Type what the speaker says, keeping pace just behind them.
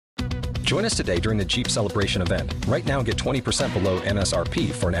Join us today during the Jeep Celebration event. Right now, get 20% below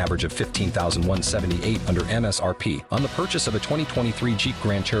MSRP for an average of $15,178 under MSRP on the purchase of a 2023 Jeep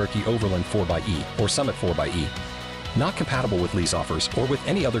Grand Cherokee Overland 4xE or Summit 4xE. Not compatible with lease offers or with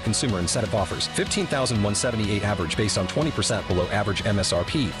any other consumer incentive offers. $15,178 average based on 20% below average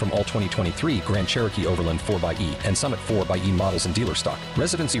MSRP from all 2023 Grand Cherokee Overland 4xE and Summit 4xE models in dealer stock.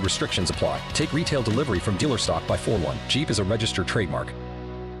 Residency restrictions apply. Take retail delivery from dealer stock by 4/1. Jeep is a registered trademark.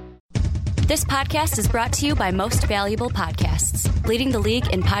 This podcast is brought to you by Most Valuable Podcasts, leading the league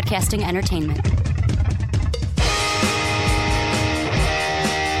in podcasting entertainment.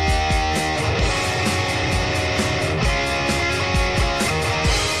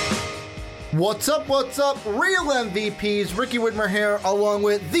 What's up, real MVPs? Ricky Widmer here, along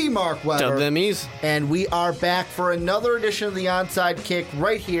with the Mark Weber. Emmys. And we are back for another edition of the Onside Kick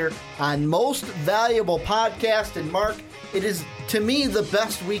right here on Most Valuable Podcast. And Mark, it is, to me, the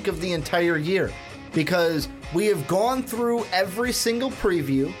best week of the entire year because we have gone through every single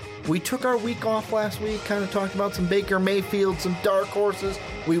preview. We took our week off last week, kind of talked about some Baker Mayfield, some dark horses.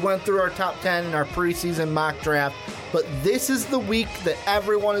 We went through our top 10 in our preseason mock draft. But this is the week that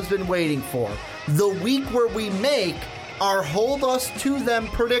everyone has been waiting for. The week where we make our hold us to them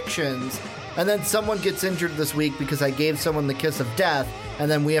predictions. And then someone gets injured this week because I gave someone the kiss of death. And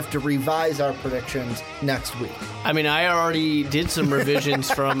then we have to revise our predictions next week. I mean, I already did some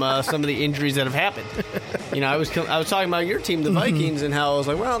revisions from some of the injuries that have happened. You know, I was talking about your team, the Vikings, and how I was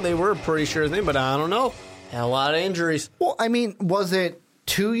like, well, they were a pretty sure thing, but I don't know. Had a lot of injuries. Well, I mean, was it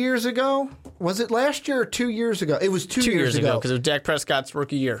 2 years ago? Was it last year or 2 years ago? It was 2 years ago. Because it was Dak Prescott's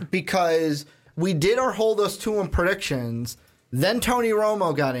rookie year. Because we did our hold us to him predictions. Then Tony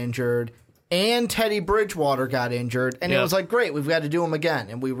Romo got injured. And Teddy Bridgewater got injured. And it was like, great, we've got to do them again.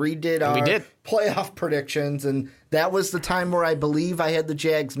 And we redid our playoff predictions. And that was the time where I believe I had the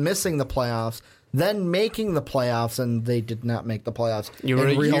Jags missing the playoffs, then making the playoffs, and they did not make the playoffs in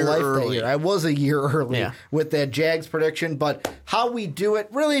real life early. that year. I was a year early with that Jags prediction. But how we do it,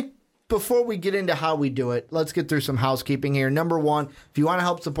 really, before we get into how we do it, let's get through some housekeeping here. Number one, if you want to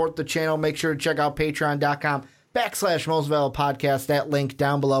help support the channel, make sure to check out patreon.com/Most Valuable Podcast. That link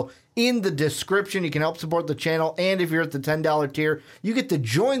down below in the description. You can help support the channel, and if you're at the $10 tier, you get to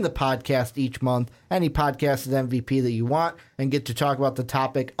join the podcast each month, any podcast at MVP that you want, and get to talk about the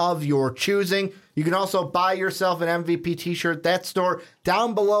topic of your choosing. You can also buy yourself an MVP t-shirt. That store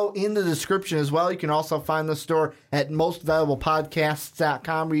down below in the description as well. You can also find the store at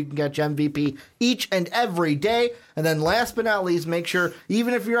mostvaluablepodcasts.com where you can get your MVP each and every day. And then last but not least, make sure,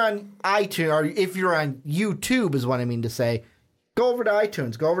 even if you're on iTunes, or if you're on YouTube is what I mean to say, go over to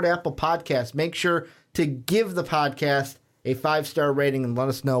iTunes, go over to Apple Podcasts. Make sure to give the podcast a 5-star rating and let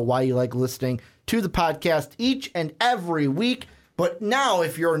us know why you like listening to the podcast each and every week. But now,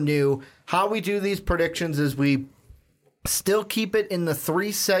 if you're new, how we do these predictions is we still keep it in the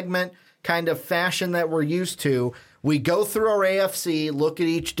 3-segment kind of fashion that we're used to. We go through our AFC, look at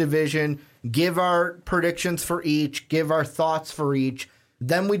each division, give our predictions for each, give our thoughts for each.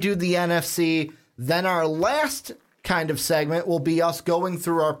 Then we do the NFC. Then our last kind of segment will be us going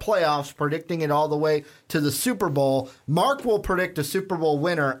through our playoffs, predicting it all the way to the Super Bowl. Mark will predict a Super Bowl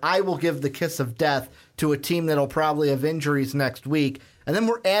winner. I will give the kiss of death to a team that'll probably have injuries next week. And then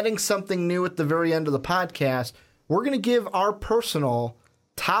we're adding something new at the very end of the podcast. We're going to give our personal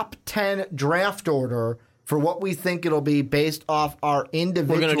top 10 draft order for what we think it'll be based off our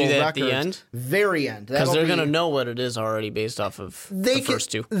individual records. We're going to do that records. At the end? Very end. Because they're going to know what it is already based off of the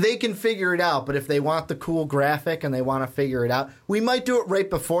first two. They can figure it out, but if they want the cool graphic and they want to figure it out, we might do it right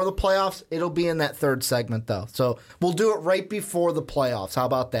before the playoffs. It'll be in that 3rd segment, though. So we'll do it right before the playoffs. How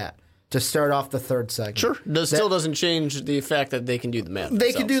about that? To start off the 3rd segment. Sure. Still doesn't change the fact that they can do the math.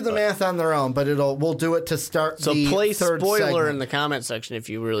 They can do the math on their own, but we'll do it to start the 3rd segment. So play spoiler in the comment section if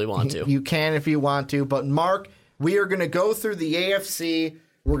you really want to. You can if you want to. But Mark, we are going to go through the AFC.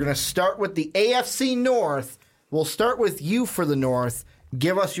 We're going to start with the AFC North. We'll start with you for the North.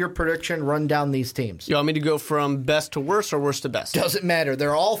 Give us your prediction. Run down these teams. You want me to go from best to worst or worst to best? Doesn't matter.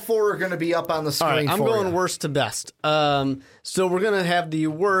 They're all 4 are going to be up on the screen. All right, I'm going worst to best. So we're going to have the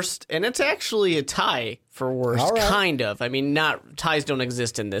worst, and it's actually a tie for worst, kind of. I mean, ties don't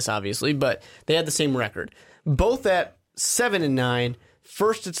exist in this, obviously, but they had the same record. Both at 7-9.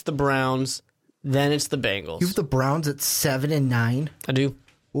 First, it's the Browns. Then it's the Bengals. You have the Browns at 7-9? I do.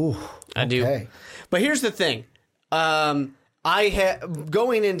 Ooh, I do. But here's the thing.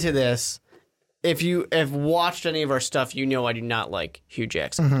 Going into this, if you have watched any of our stuff, you know I do not like Hugh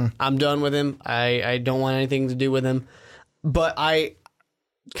Jackson. Mm-hmm. I'm done with him. I don't want anything to do with him. But I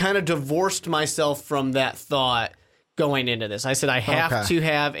kind of divorced myself from that thought going into this. I said I have to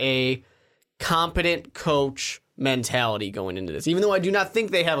have a competent coach mentality going into this. Even though I do not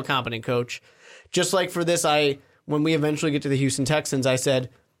think they have a competent coach, just like for this, when we eventually get to the Houston Texans, I said,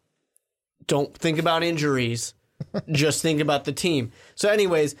 don't think about injuries. Just think about the team. So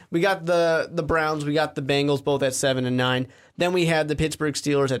anyways, we got the Browns, we got the Bengals both at 7-9. Then we had the Pittsburgh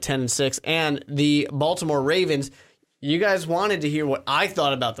Steelers at 10-6 and the Baltimore Ravens. You guys wanted to hear what I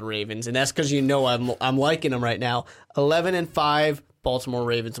thought about the Ravens, and that's because I'm liking them right now. 11-5, Baltimore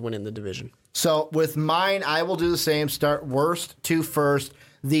Ravens winning the division. So with mine, I will do the same. Start worst to first.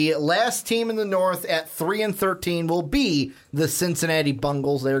 The last team in the North at 3-13 will be the Cincinnati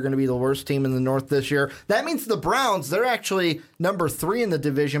Bengals. They're going to be the worst team in the North this year. That means the Browns, they're actually number 3 in the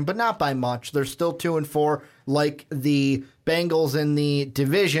division, but not by much. They're still 2-4 like the Bengals in the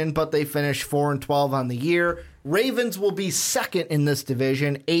division, but they finish 4-12 on the year. Ravens will be second in this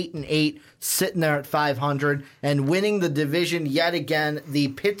division, 8-8, sitting there at 500, and winning the division yet again. The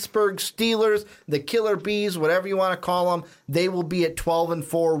Pittsburgh Steelers, the Killer Bees, whatever you want to call them, they will be at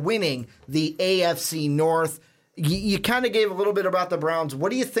 12-4, winning the AFC North. You kind of gave a little bit about the Browns.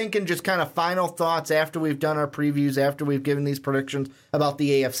 What are you thinking, just kind of final thoughts after we've done our previews, after we've given these predictions about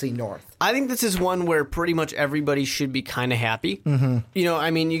the AFC North? I think this is one where pretty much everybody should be kind of happy. Mm-hmm.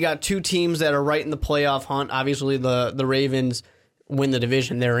 You got two teams that are right in the playoff hunt. Obviously, the Ravens win the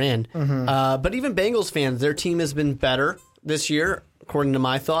division they're in. Mm-hmm. But even Bengals fans, their team has been better this year, according to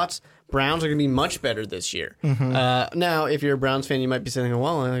my thoughts. Browns are going to be much better this year. Mm-hmm. Now, if you're a Browns fan, you might be saying,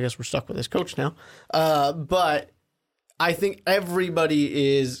 well, I guess we're stuck with this coach now. But I think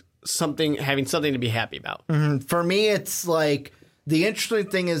everybody is having something to be happy about. Mm-hmm. For me, it's like the interesting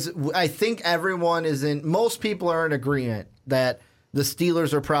thing is I think everyone most people are in agreement that the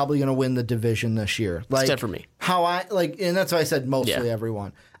Steelers are probably going to win the division this year. Except for me. And that's why I said mostly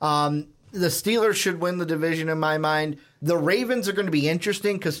everyone. The Steelers should win the division in my mind. The Ravens are going to be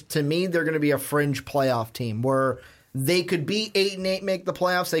interesting because to me, they're going to be a fringe playoff team where they could be 8-8, make the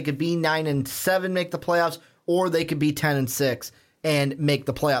playoffs. They could be 9-7, make the playoffs, or they could be 10-6 and make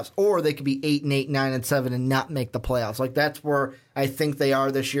the playoffs, or they could be 8-8, 9-7, and not make the playoffs. Like that's where I think they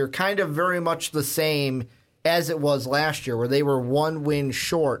are this year. Kind of very much the same as it was last year, where they were one win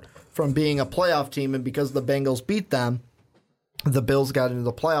short from being a playoff team, and because the Bengals beat them, the Bills got into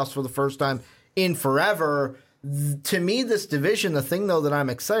the playoffs for the first time in forever. To me, this division, the thing, though, that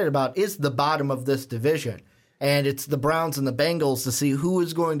I'm excited about is the bottom of this division. And it's the Browns and the Bengals to see who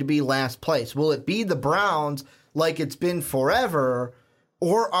is going to be last place. Will it be the Browns like it's been forever,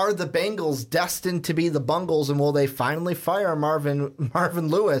 or are the Bengals destined to be the Bungles, and will they finally fire Marvin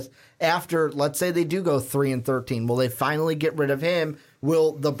Lewis after, let's say they do go 3-13? Will they finally get rid of him?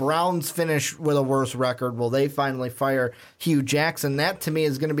 Will the Browns finish with a worse record? Will they finally fire Hugh Jackson? That, to me,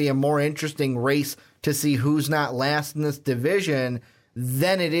 is going to be a more interesting race to see who's not last in this division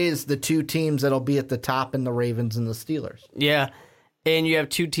than it is the two teams that'll be at the top in the Ravens and the Steelers. Yeah, and you have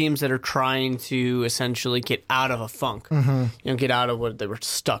two teams that are trying to essentially get out of a funk. Mm-hmm. Get out of what they were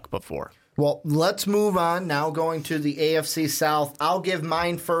stuck before. Well, let's move on now, going to the AFC South. I'll give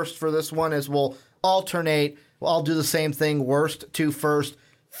mine first for this one as we'll alternate. I'll do the same thing, worst to first.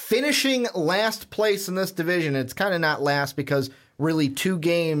 Finishing last place in this division, it's kind of not last because really 2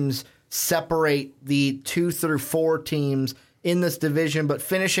 games separate the 2 through 4 teams in this division, but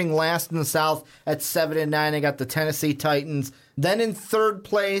finishing last in the South at 7-9, I got the Tennessee Titans. Then in third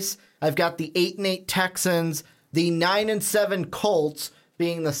place, I've got the 8-8 Texans, the 9-7 Colts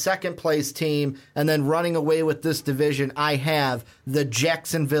being the second place team, and then running away with this division, I have the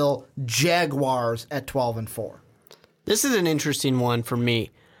Jacksonville Jaguars at 12-4. This is an interesting one for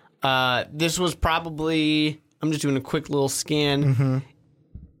me. This was probably, I'm just doing a quick little scan. Mm-hmm.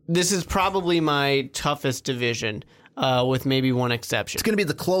 This is probably my toughest division. With maybe one exception. It's going to be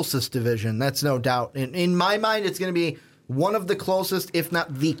the closest division, that's no doubt. In my mind, it's going to be one of the closest, if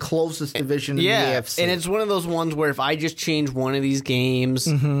not the closest division in the AFC. And it's one of those ones where if I just change one of these games,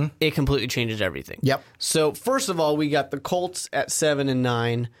 it completely changes everything. Yep. So, first of all, we got the Colts at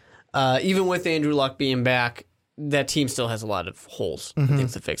 7-9. Even with Andrew Luck being back, that team still has a lot of holes and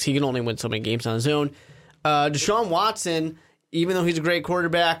things to fix. He can only win so many games on his own. Deshaun Watson, even though he's a great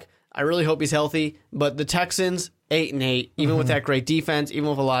quarterback, I really hope he's healthy. But the Texans, 8-8, even with that great defense, even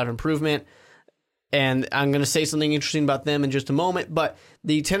with a lot of improvement. And I'm going to say something interesting about them in just a moment. But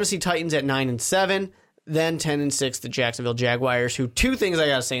the Tennessee Titans at 9-7, then 10-6, the Jacksonville Jaguars, who 2 things I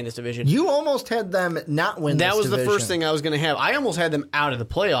got to say in this division. You almost had them not win that this division. The first thing I was going to have. I almost had them out of the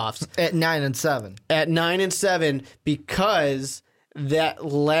playoffs. At 9-7. At 9-7 because that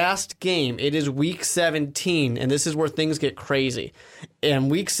last game, it is week 17, and this is where things get crazy.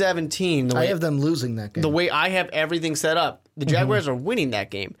 And week 17, I have them losing that game. The way I have everything set up, the Jaguars are winning that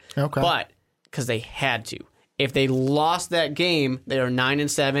game. Okay. But because they had to. If they lost that game, they are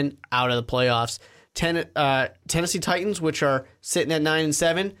 9-7 out of the playoffs. Tennessee Titans, which are sitting at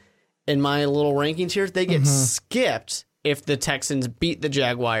 9-7 in my little rankings here, they get skipped if the Texans beat the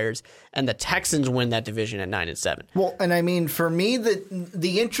Jaguars and the Texans win that division at 9-7. Well, and I mean, for me,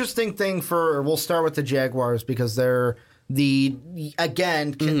 the interesting thing we'll start with the Jaguars because they're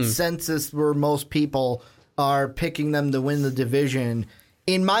consensus where most people are picking them to win the division.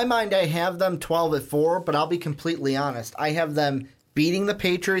 In my mind, I have them 12-4, but I'll be completely honest. I have them beating the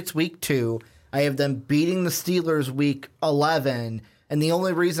Patriots week 2. I have them beating the Steelers week 11. And the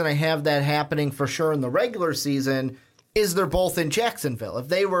only reason I have that happening for sure in the regular season is they're both in Jacksonville. If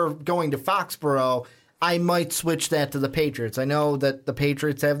they were going to Foxborough, I might switch that to the Patriots. I know that the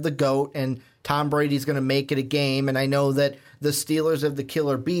Patriots have the GOAT and Tom Brady's going to make it a game. And I know that the Steelers have the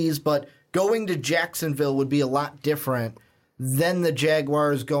killer bees, but going to Jacksonville would be a lot different than the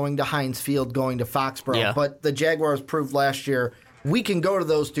Jaguars going to Heinz Field, going to Foxborough. Yeah. But the Jaguars proved last year we can go to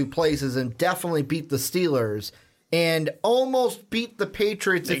those two places and definitely beat the Steelers and almost beat the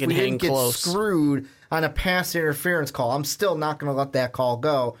Patriots if we didn't get screwed on a pass interference call. I'm still not going to let that call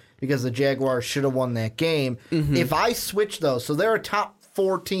go because the Jaguars should have won that game. If I switch those, so they're a top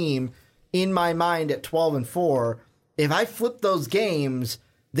 4 team in my mind at 12-4. If I flip those games,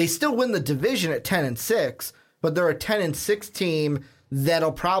 they still win the division at 10-6. But they're a 10-6 team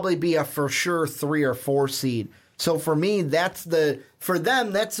that'll probably be a for sure 3 or 4 seed. So for me, that's the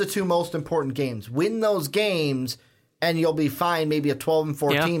 2 most important games. Win those games, and you'll be fine. Maybe a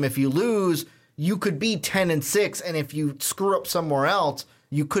 12-4 team. If you lose, you could be 10-6, and if you screw up somewhere else,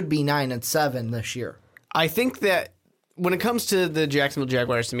 you could be 9-7 this year. I think that when it comes to the Jacksonville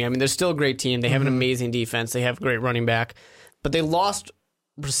Jaguars, to me, I mean, they're still a great team. They have an amazing defense. They have a great running back, but they lost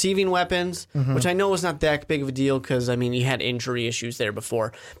receiving weapons, which I know was not that big of a deal because, I mean, you had injury issues there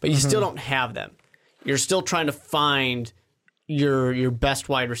before, but you still don't have them. You're still trying to find your best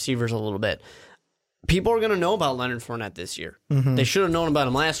wide receivers a little bit. People are going to know about Leonard Fournette this year. They should have known about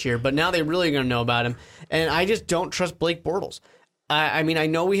him last year, but now they're really going to know about him, and I just don't trust Blake Bortles. I mean, I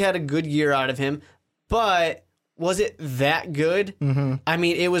know we had a good year out of him, but was it that good? I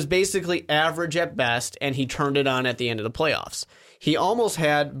mean, it was basically average at best, and he turned it on at the end of the playoffs. He almost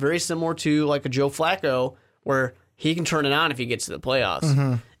had very similar to like a Joe Flacco where he can turn it on if he gets to the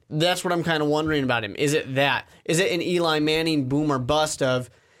playoffs. That's what I'm kind of wondering about him. Is it that? Is it an Eli Manning boom or bust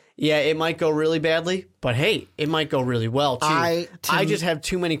of, yeah, it might go really badly, but hey, it might go really well too. I just have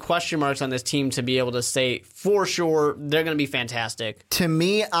too many question marks on this team to be able to say for sure they're going to be fantastic. To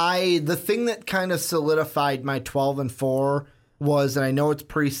me, the thing that kind of solidified my 12-4 was, and I know it's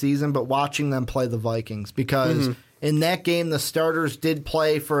preseason, but watching them play the Vikings because in that game, the starters did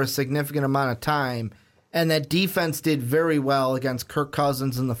play for a significant amount of time, and that defense did very well against Kirk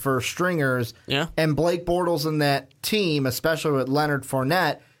Cousins and the first stringers. Yeah. And Blake Bortles and that team, especially with Leonard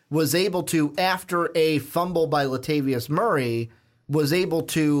Fournette, was able to, after a fumble by Latavius Murray, was able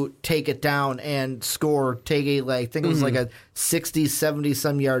to take it down and score, I think it was like a 60,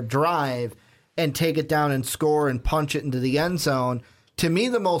 70-some yard drive, and take it down and score and punch it into the end zone. To me,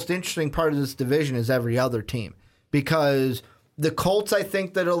 the most interesting part of this division is every other team. Because the Colts, I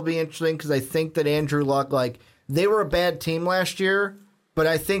think that it'll be interesting because I think that Andrew Luck, they were a bad team last year, but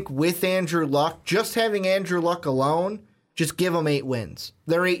I think with Andrew Luck, just having Andrew Luck alone, just give them 8 wins.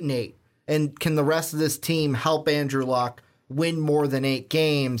 They're 8-8. And can the rest of this team help Andrew Luck win more than 8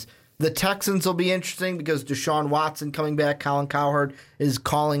 games? The Texans will be interesting because Deshaun Watson coming back, Colin Cowherd is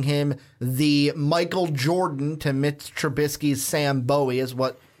calling him the Michael Jordan to Mitch Trubisky's Sam Bowie, is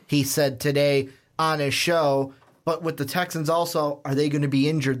what he said today on his show. But with the Texans also, are they going to be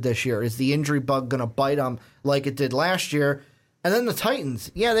injured this year? Is the injury bug going to bite them like it did last year? And then the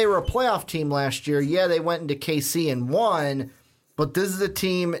Titans. Yeah, they were a playoff team last year. Yeah, they went into KC and won. But this is a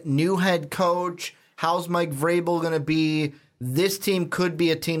team, new head coach. How's Mike Vrabel going to be? This team could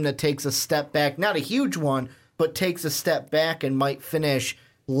be a team that takes a step back. Not a huge one, but takes a step back and might finish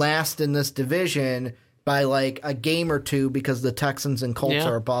last in this division by a game or 2 because the Texans and Colts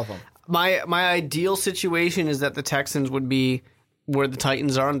are above them. My ideal situation is that the Texans would be where the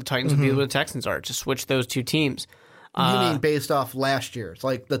Titans are and the Titans would be where the Texans are. To switch those 2 teams. You mean based off last year? It's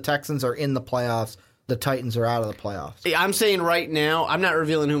like the Texans are in the playoffs, the Titans are out of the playoffs. I'm saying right now, I'm not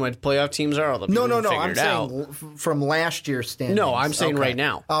revealing who my playoff teams are. No. I'm saying from last year's standings. No, I'm saying right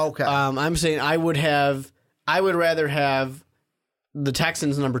now. Oh, okay. I'm saying I would rather have the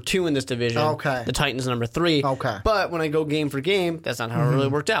Texans number 2 in this division. Okay. The Titans number 3. Okay. But when I go game for game, that's not how it really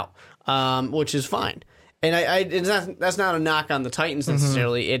worked out, which is fine. And that's not a knock on the Titans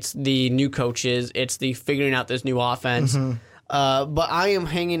necessarily. It's the new coaches. It's the figuring out this new offense. But I am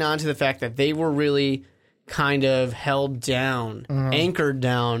hanging on to the fact that they were really kind of held down, anchored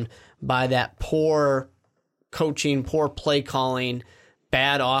down by that poor coaching, poor play calling,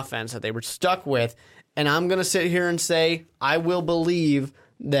 bad offense that they were stuck with. And I'm going to sit here and say I will believe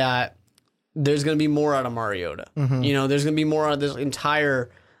that there's going to be more out of Mariota. You know, there's going to be more out of this entire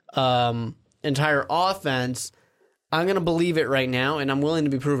offense. I'm going to believe it right now, and I'm willing to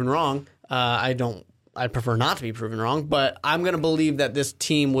be proven wrong. I prefer not to be proven wrong, but I'm going to believe that this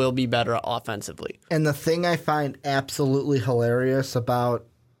team will be better offensively. And the thing I find absolutely hilarious about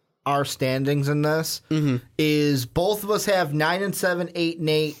our standings in this is both of us have 9-7,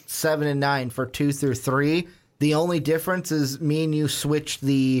 8-8, 7-9 for 2 through 3. The only difference is me and you switched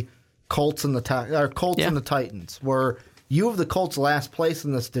the Colts and the and the Titans, where you have the Colts last place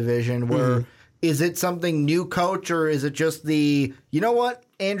in this division. Where is it something new coach, or is it just you know what?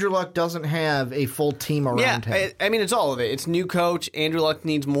 Andrew Luck doesn't have a full team around him. I mean, it's all of it. It's new coach. Andrew Luck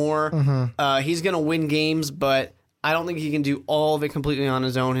needs more. He's going to win games, but I don't think he can do all of it completely on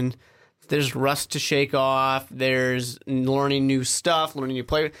his own. And there's rust to shake off. There's learning new stuff, learning new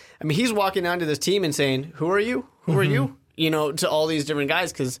players. I mean, he's walking onto this team and saying, "Who are you? Who are you?" You know, to all these different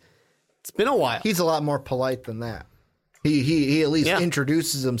guys, because it's been a while. He's a lot more polite than that. He at least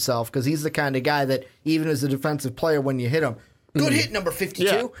introduces himself, because he's the kind of guy that even as a defensive player, when you hit him, good hit, number 52.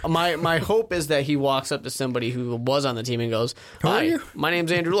 Yeah. My hope is that he walks up to somebody who was on the team and goes, "Hi, my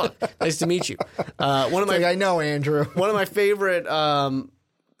name's Andrew Luck. Nice to meet you." I know Andrew. One of my favorite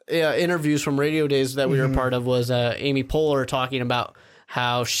interviews from radio days that we were a part of was Amy Poehler talking about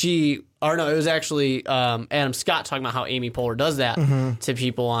how it was actually Adam Scott talking about how Amy Poehler does that to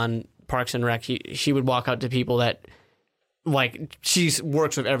people on Parks and Rec. She would walk out to people that, like, she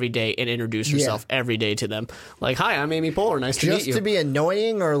works with every day and introduce herself every day to them. Like, "Hi, I'm Amy Poehler. Nice to meet you." Just to be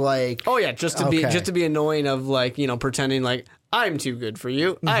annoying, or like? Oh yeah, just to be annoying, of like, you know, pretending like I'm too good for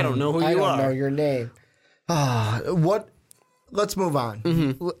you. I don't know who you are. I don't know your name. Let's move on.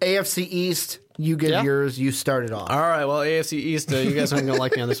 AFC East, you give yours. You started off. All right. Well, AFC East, you guys aren't going to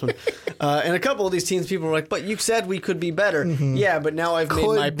like me on this one. And a couple of these teams, people were like, "But you said we could be better." Yeah, but now I've made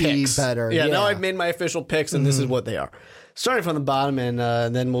my picks. Better. Yeah, now I've made my official picks, and this is what they are. Starting from the bottom, and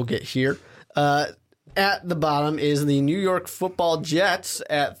then we'll get here. At the bottom is the New York Football Jets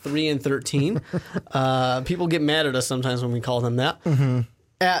at 3-13. People get mad at us sometimes when we call them that.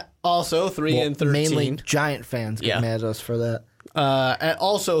 At also 3-13. Mainly Giant fans get mad at us for that. At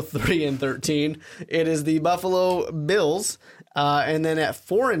also 3-13, it is the Buffalo Bills. And then at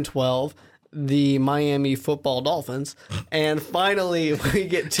 4-12, the Miami Football Dolphins. And finally, we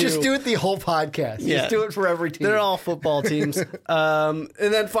get to... Just do it the whole podcast. Yeah. Just do it for every team. They're all football teams. And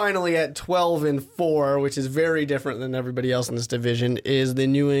then finally at 12-4, which is very different than everybody else in this division, is the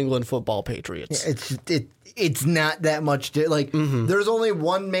New England Football Patriots. It's not that much. There's only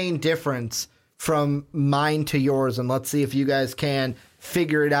one main difference from mine to yours, and let's see if you guys can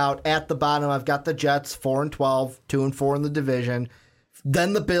figure it out. At the bottom, I've got the Jets, 4-12, 2-4 in the division.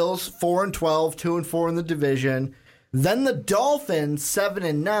 Then the Bills, 4-12, 2-4 in the division. Then the Dolphins,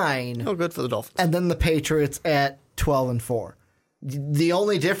 7-9. Oh, good for the Dolphins. And then the Patriots at 12-4. The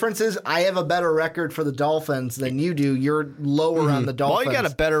only difference is I have a better record for the Dolphins than you do. You're lower on the Dolphins. Well, you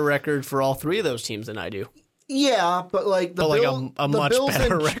got a better record for all three of those teams than I do. Yeah, but a much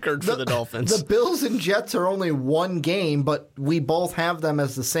better record for the Dolphins. The Bills and Jets are only one game, but we both have them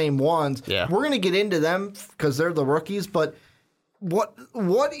as the same ones. Yeah. We're going to get into them because they're the rookies, but what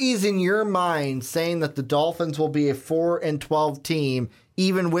is in your mind saying that the Dolphins will be a 4-12 team,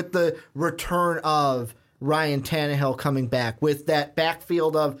 even with the return of Ryan Tannehill coming back, with that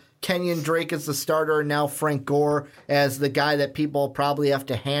backfield of Kenyon Drake as the starter and now Frank Gore as the guy that people probably have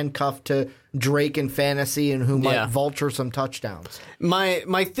to handcuff to Drake in fantasy and who might vulture some touchdowns?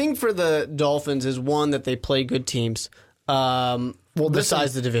 My thing for the Dolphins is, one, that they play good teams.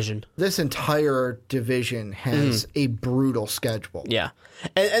 Besides the division. This entire division has a brutal schedule. Yeah.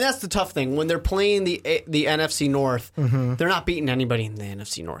 And that's the tough thing. When they're playing the NFC North, they're not beating anybody in the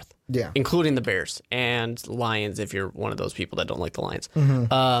NFC North. Yeah. Including the Bears and Lions, if you're one of those people that don't like the Lions.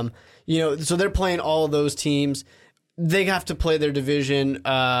 So they're playing all of those teams. They have to play their division,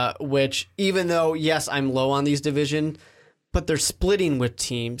 which, even though, yes, I'm low on these division, but they're splitting with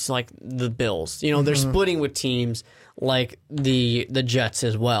teams like the Bills. They're splitting with teams like the Jets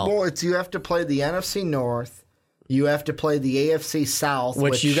as well. Well, you have to play the NFC North. You have to play the AFC South,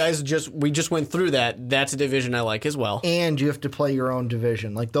 which you guys we just went through that. That's a division I like as well. And you have to play your own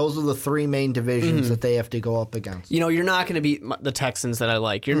division. Like, those are the three main divisions that they have to go up against. You're not going to beat the Texans that I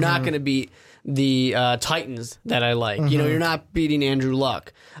like. You're not going to beat the Titans that I like. You're not beating Andrew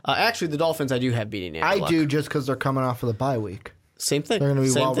Luck. Actually, the Dolphins I do have beating Andrew Luck. I do, just because they're coming off of the bye week. Same thing. They're going to be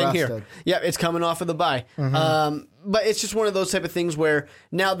Same well thing rested. Here. Yeah, it's coming off of the bye. But it's just one of those type of things where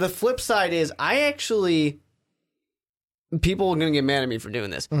now the flip side is people are going to get mad at me for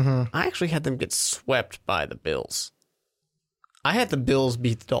doing this. I actually had them get swept by the Bills. I had the Bills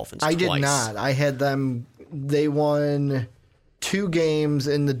beat the Dolphins twice. I did not. I had them. They won 2 games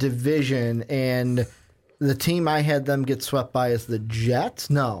in the division, and the team I had them get swept by is the Jets.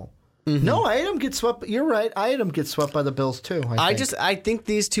 No, I had them get swept. You're right. I had them get swept by the Bills too. I think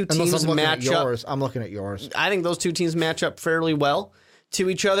these two teams match up. I'm looking at yours. I think those two teams match up fairly well to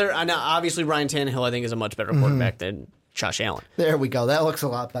each other. Now, obviously, Ryan Tannehill, I think, is a much better quarterback than Josh Allen. There we go. That looks a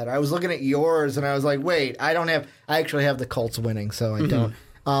lot better. I was looking at yours, and I was like, wait, I actually have the Colts winning, so I don't.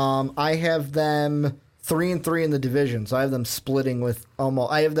 I have them 3-3 in the division, so I have them splitting with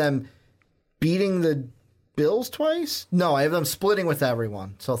I have them beating the Bills twice? No, I have them splitting with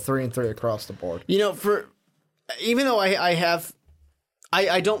everyone, so 3-3 across the board. Even though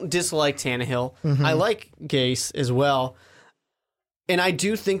I don't dislike Tannehill, I like Gase as well, and I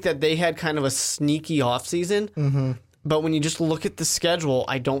do think that they had kind of a sneaky offseason. But when you just look at the schedule,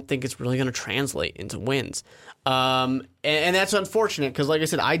 I don't think it's really going to translate into wins. And that's unfortunate because, like I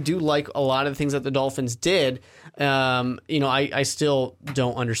said, I do like a lot of the things that the Dolphins did. I still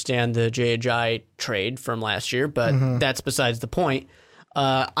don't understand the Jay trade from last year, but that's besides the point.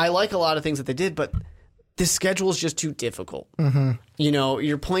 I like a lot of things that they did, but this schedule is just too difficult.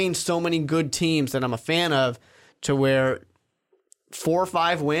 You're playing so many good teams that I'm a fan of to where 4 or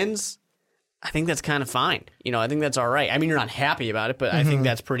 5 wins, I think that's kind of fine. I think that's all right. I mean, you're not happy about it, but I think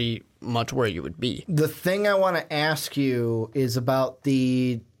that's pretty much where you would be. The thing I want to ask you is about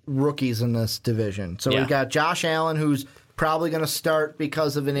the rookies in this division. So we've got Josh Allen, who's probably going to start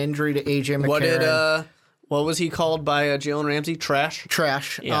because of an injury to A.J. McCarron. What was he called by Jalen Ramsey? Trash?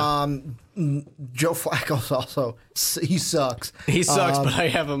 Trash. Yeah. Joe Flacco's also, he sucks. He sucks, but I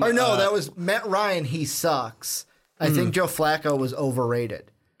have him. That was Matt Ryan, he sucks. I think Joe Flacco was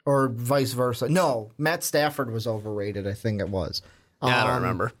overrated. Or vice versa. No, Matt Stafford was overrated, I think it was. I don't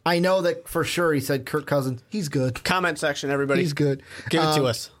remember. I know that for sure he said Kirk Cousins, he's good. Comment section, everybody. He's good. Give it to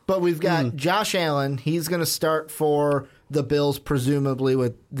us. But we've got Josh Allen. He's going to start for the Bills, presumably,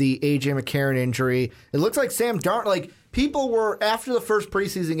 with the A.J. McCarron injury. It looks like Sam Darnold, people were, after the first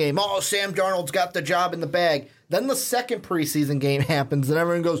preseason game, Sam Darnold's got the job in the bag. Then the second preseason game happens, and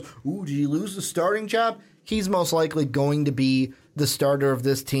everyone goes, ooh, did he lose the starting job? He's most likely going to be the starter of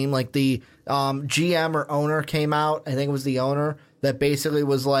this team. Like the GM or owner came out, I think it was the owner, that basically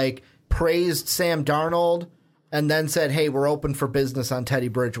was praised Sam Darnold and then said, hey, we're open for business on Teddy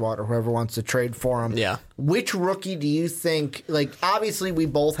Bridgewater, whoever wants to trade for him. Yeah. Which rookie do you think, obviously we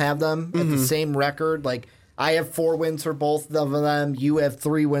both have them at the same record. I have 4 wins for both of them. You have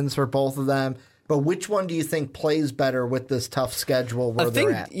 3 wins for both of them. But which one do you think plays better with this tough schedule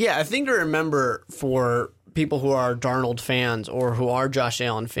they're at? Yeah, I think I remember for people who are Darnold fans or who are Josh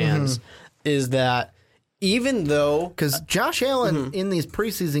Allen fans is that even though... Because Josh Allen in these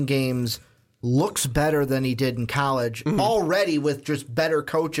preseason games looks better than he did in college already with just better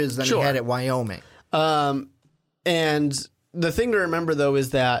coaches than he had at Wyoming. And the thing to remember, though,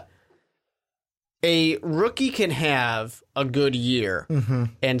 is that a rookie can have a good year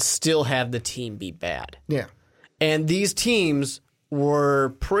and still have the team be bad. Yeah. And these teams were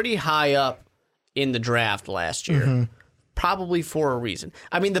pretty high up in the draft last year, probably for a reason.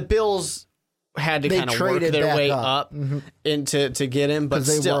 I mean, the Bills had to kind of work their way up into to get him, but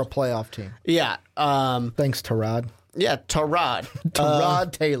because they were a playoff team. Yeah. Thanks, Tyrod. Yeah, Tyrod.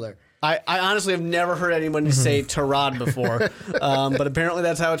 Tyrod Taylor. I honestly have never heard anyone say Tyrod before, but apparently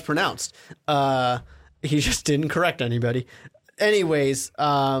that's how it's pronounced. He just didn't correct anybody. Anyways,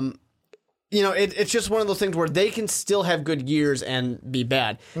 it's just one of those things where they can still have good years and be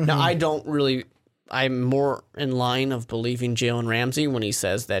bad. Now, I'm more in line of believing Jalen Ramsey when he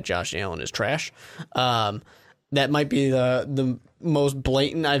says that Josh Allen is trash. That might be the most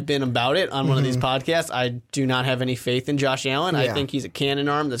blatant I've been about it on one of these podcasts. I do not have any faith in Josh Allen. Yeah. I think he's a cannon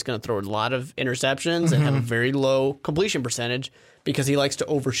arm that's going to throw a lot of interceptions and have a very low completion percentage because he likes to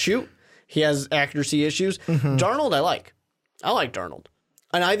overshoot. He has accuracy issues. Darnold, I like. I like Darnold.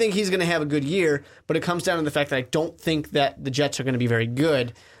 And I think he's going to have a good year, but it comes down to the fact that I don't think that the Jets are going to be very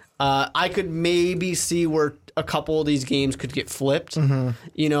good. I could maybe see where a couple of these games could get flipped.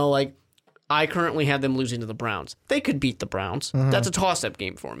 I currently have them losing to the Browns. They could beat the Browns. That's a toss-up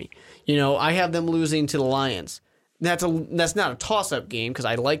game for me. I have them losing to the Lions. That's not a toss-up game because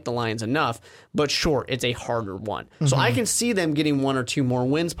I like the Lions enough, but sure, it's a harder one. So I can see them getting 1 or 2 more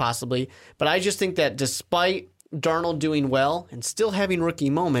wins possibly, but I just think that despite Darnold doing well and still having rookie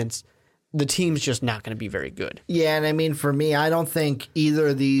moments, the team's just not going to be very good. Yeah, and I mean, for me, I don't think either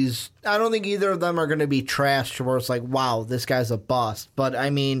of them are going to be trashed where it's like, wow, this guy's a bust. But I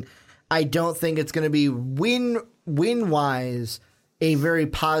mean, I don't think it's going to be win-wise a very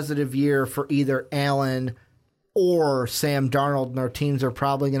positive year for either Allen or Sam Darnold. And their teams are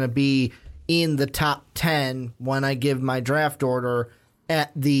probably going to be in the top 10 when I give my draft order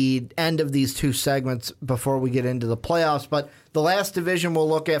at the end of these 2 segments before we get into the playoffs. But the last division we'll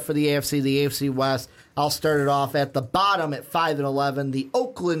look at for the AFC West, I'll start it off at the bottom at 5-11, the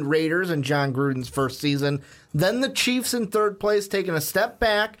Oakland Raiders in John Gruden's first season. Then the Chiefs in third place, taking a step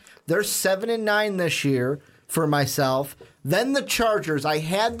back. They're 7-9 this year for myself. Then the Chargers, I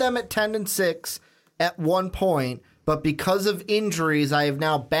had them at 10-6 at one point, but because of injuries, I have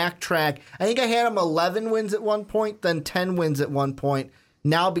now backtracked. I think I had them 11 wins at one point, then 10 wins at one point.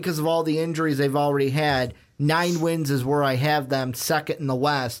 Now, because of all the injuries they've already had, 9 wins is where I have them, second in the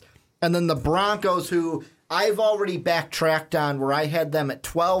West. And then the Broncos, who I've already backtracked on, where I had them at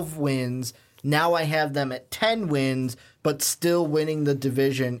 12 wins. Now I have them at 10 wins, but still winning the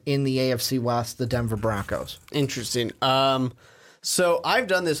division in the AFC West, the Denver Broncos. Interesting. So I've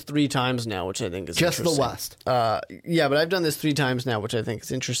done this 3 times now, which I think is just interesting. The West. Yeah, but I've done this 3 times now, which I think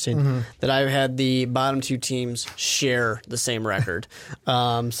is interesting, that I've had the bottom 2 teams share the same record.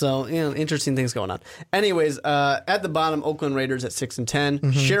 So, interesting things going on. Anyways, at the bottom, Oakland Raiders at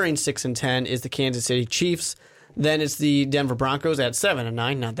 6-10. Sharing 6-10 is the Kansas City Chiefs. Then it's the Denver Broncos at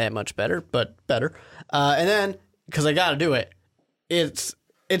 7-9. Not that much better, but better. And then, because I got to do it, it's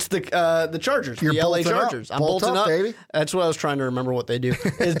the Chargers, the LA Chargers. I'm bolting up, baby. That's what I was trying to remember what they do.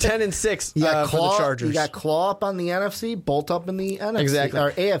 It's 10-6 for the Chargers. You got claw up on the NFC, bolt up in the NFC, exactly,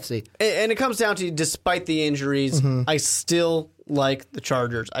 or AFC. And it comes down to, despite the injuries, I still like the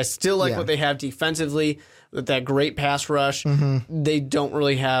Chargers. I still like what they have defensively with that great pass rush. They don't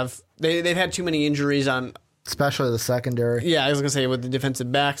really have. They've had too many injuries on. Especially the secondary. Yeah, I was going to say with the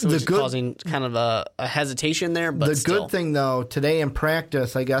defensive backs, which is causing kind of a hesitation there. But good thing, though, today in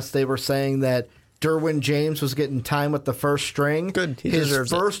practice, I guess they were saying that Derwin James was getting time with the first string. Good. His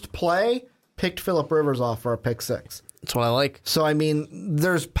first play picked Phillip Rivers off for a pick 6. That's what I like. So, I mean,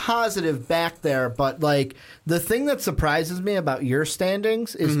 there's positive back there. But, like, the thing that surprises me about your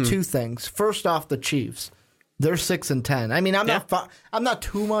standings is 2 things. First off, the Chiefs. They're 6-10. I mean, I'm not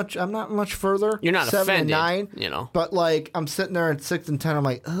too much. I'm not much further. You're not 7-9, offended, But like, I'm sitting there at 6-10. I'm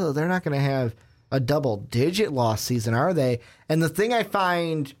like, oh, they're not going to have a double-digit loss season, are they? And the thing I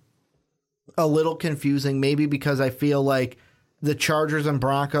find a little confusing, maybe because I feel like the Chargers and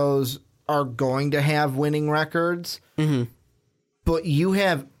Broncos are going to have winning records, but you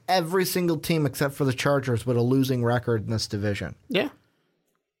have every single team except for the Chargers with a losing record in this division. Yeah.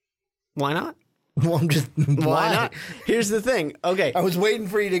 Why not? Well, I'm just why not? Here's the thing. Okay, I was waiting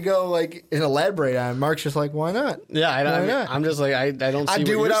for you to go like and elaborate on it. Mark's just like, why not? Yeah, I'm just like I don't see. I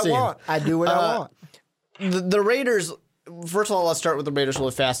do what I want. I do what I want. The Raiders. First of all, let's start with the Raiders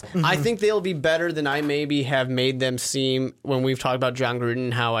really fast. I think they'll be better than I maybe have made them seem when we've talked about John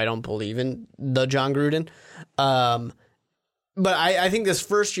Gruden. How I don't believe in the John Gruden, but I think this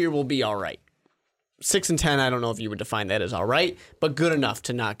first year will be all right. 6-10, I don't know if you would define that as all right, but good enough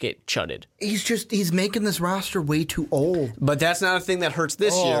to not get chudded. He's making this roster way too old. But that's not a thing that hurts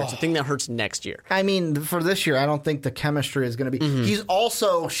this year. It's a thing that hurts next year. I mean, for this year, I don't think the chemistry is going to be. He's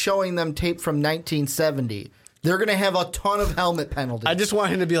also showing them tape from 1970. They're going to have a ton of helmet penalties. I just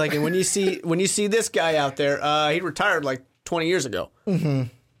want him to be like, and when you see this guy out there, he retired like 20 years ago.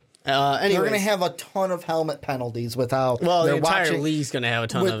 They're going to have a ton of helmet penalties with how the entire league's going to have a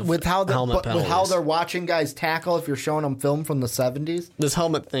ton of helmet penalties. With how they're watching guys tackle if you're showing them film from the 70s. This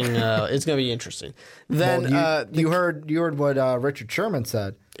helmet thing is going to be interesting. Then you heard what Richard Sherman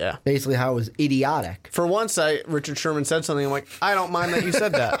said. Yeah, basically how it was idiotic. For once, Richard Sherman said something. I'm like, I don't mind that you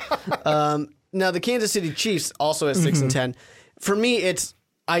said that. Now the Kansas City Chiefs also at 6-10. For me,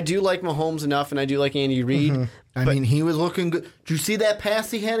 I do like Mahomes enough, and I do like Andy Reid. I mean, he was looking good. Did you see that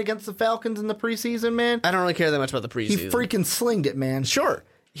pass he had against the Falcons in the preseason, man? I don't really care that much about the preseason. He freaking slinged it, man. Sure.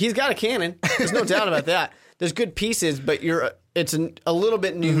 He's got a cannon. There's no doubt about that. There's good pieces, but it's a little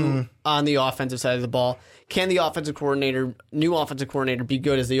bit new on the offensive side of the ball. Can the new offensive coordinator, be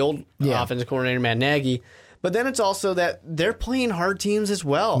good as the old offensive coordinator, Matt Nagy? But then it's also that they're playing hard teams as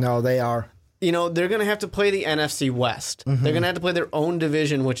well. No, they are. they're going to have to play the NFC West. Mm-hmm. They're going to have to play their own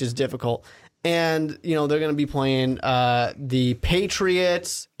division, which is difficult. And, they're going to be playing the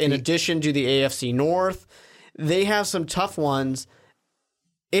Patriots in addition to the AFC North. They have some tough ones.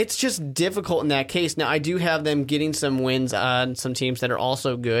 It's just difficult in that case. Now, I do have them getting some wins on some teams that are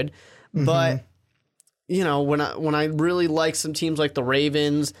also good. Mm-hmm. But, when I really like some teams like the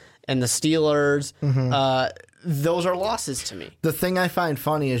Ravens and the Steelers, those are losses to me. The thing I find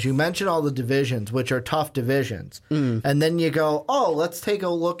funny is you mention all the divisions, which are tough divisions, and then you go, oh, let's take a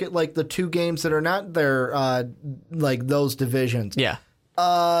look at like the two games that are not there, like those divisions. Yeah.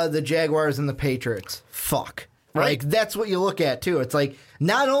 The Jaguars and the Patriots. Fuck. Right. Like, that's what you look at, too. It's like,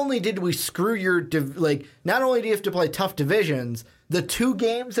 not only did we screw your, not only do you have to play tough divisions, the two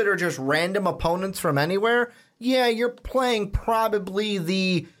games that are just random opponents from anywhere, yeah, you're playing probably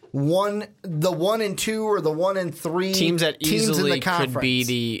the 1 and 2 or the 1 and 3 teams that easily could be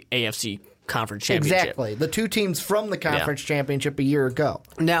the AFC Conference Championship. Exactly. The two teams from the Conference Championship a year ago.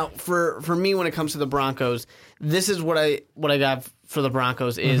 Now, for me, when it comes to the Broncos, this is what I got for the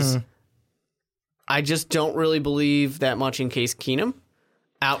Broncos is I just don't really believe that much in Case Keenum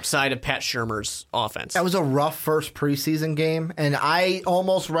outside of Pat Shurmur's offense. That was a rough first preseason game, and I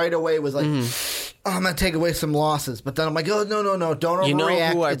almost right away was like, oh, I'm going to take away some losses. But then I'm like, oh, no, don't overreact. You know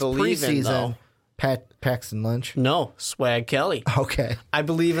who I it's believe preseason. in, though? Paxton Lynch? No, Swag Kelly. Okay. I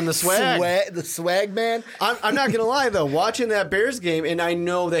believe in the swag. The swag man? I'm not going to lie, though. Watching that Bears game, and I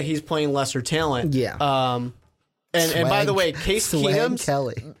know that he's playing lesser talent. Yeah. And by the way, Case Keenum,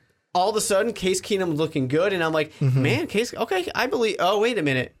 Kelly. All of a sudden, Case Keenum's looking good, and I'm like, man, Case, okay, I believe, oh, wait a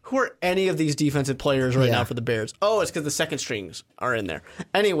minute. Who are any of these defensive players right now for the Bears? Oh, it's because the second strings are in there.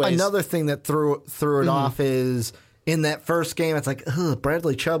 Anyways. Another thing that threw it off is in that first game, it's like,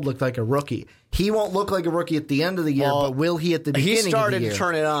 Bradley Chubb looked like a rookie. He won't look like a rookie at the end of the year, but will he at the beginning of the year? He started to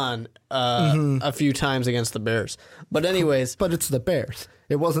turn it on a few times against the Bears. But anyways. But it's the Bears.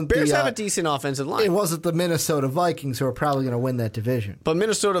 It wasn't Bears have a decent offensive line. It wasn't the Minnesota Vikings who are probably going to win that division. But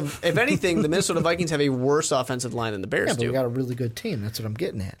Minnesota, if anything, the Minnesota Vikings have a worse offensive line than the Bears do. We got a really good team. That's what I'm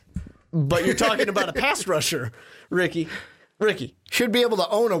getting at. But you're talking about a pass rusher, Ricky. Should be able to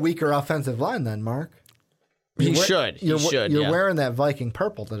own a weaker offensive line then, Mark. He should. You're wearing that Viking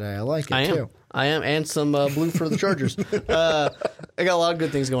purple today. I like it, too. I am, and some blue for the Chargers. I got a lot of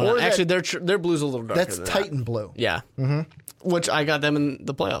good things going on. Actually, their blue's a little darker than that. That's Titan blue. Yeah. Mm-hmm. Which I got them in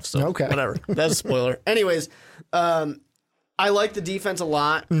the playoffs, so whatever. That's a spoiler. Anyways, I like the defense a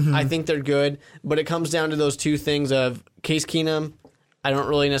lot. I think they're good, but it comes down to those two things of Case Keenum. I don't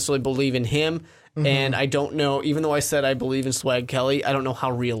really necessarily believe in him, and I don't know, even though I said I believe in Swag Kelly, I don't know how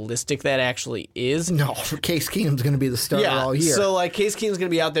realistic that actually is. No, Case Keenum's going to be the starter all year. So like Case Keenum's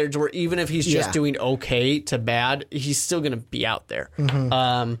going to be out there to where even if he's just doing okay to bad, he's still going to be out there.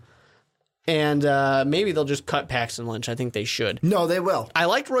 And maybe they'll just cut Paxton Lynch. I think they should. No, they will. I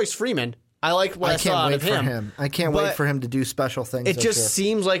liked Royce Freeman. I like what I saw out of him. I can't wait for him to do special things. It just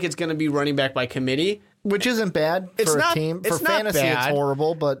seems like it's going to be running back by committee. Which isn't bad for a team. For fantasy, it's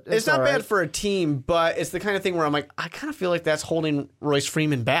horrible, but it's not bad for a team, but it's the kind of thing where I'm like, I kind of feel like that's holding Royce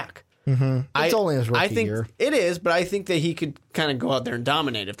Freeman back. It's only his rookie year. It is, but I think that he could kind of go out there and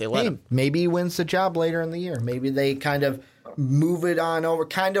dominate if they let him. Maybe he wins the job later in the year. Maybe they kind of move it on over.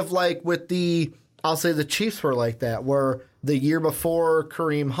 Kind of like with the... I'll say the Chiefs were like that, where the year before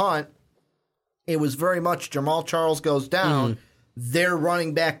Kareem Hunt, it was very much Jamal Charles goes down, they're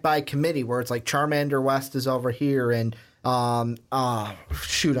running back by committee, where it's like Charmander West is over here, and I'm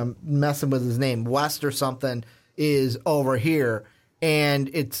messing with his name, West or something is over here, and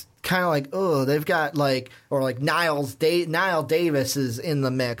it's kind of like, they've got Nile Davis is in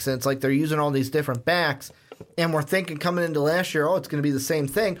the mix, and it's like they're using all these different backs, and we're thinking coming into last year, it's going to be the same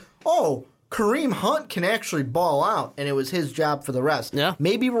thing. Kareem Hunt can actually ball out, and it was his job for the rest. Yeah.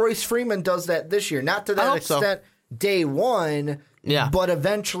 Maybe Royce Freeman does that this year. Not to that extent day one, but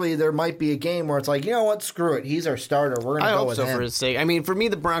eventually there might be a game where it's like, you know what, screw it. He's our starter. We're going to go with him. I hope so for his sake. I mean, for me,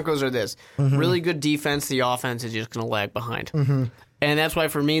 the Broncos are this. Really good defense. The offense is just going to lag behind. And that's why,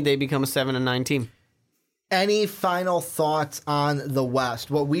 for me, they become a 7-9 team. Any final thoughts on the West?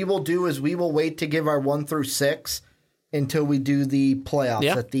 What we will do is we will wait to give our 1 through 6 until we do the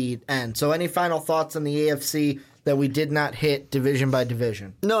playoffs at the end. So any final thoughts on the AFC that we did not hit division by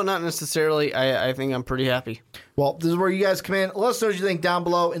division? No, not necessarily. I think I'm pretty happy. Well, this is where you guys come in. Let us know what you think down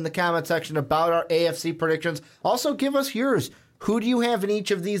below in the comment section about our AFC predictions. Also, give us yours. Who do you have in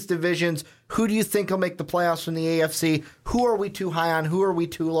each of these divisions? Who do you think will make the playoffs from the AFC? Who are we too high on? Who are we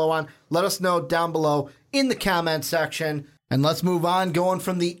too low on? Let us know down below in the comment section. And let's move on, going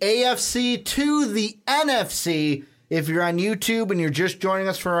from the AFC to the NFC. if you're on YouTube and you're just joining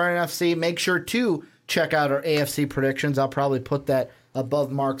us for our NFC, make sure to check out our AFC predictions. I'll probably put that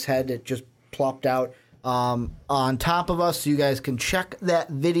above Mark's head. It just plopped out on top of us, so you guys can check that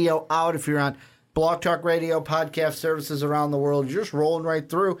video out. If you're on Blog Talk Radio, podcast services around the world, you're just rolling right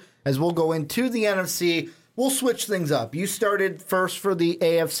through as we'll go into the NFC. We'll switch things up. You started first for the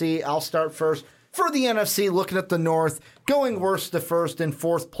AFC. I'll start first for the NFC, looking at the North. Going worst to first in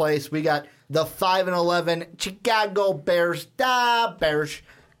fourth place, we got the 5-11 Chicago Bears. Bears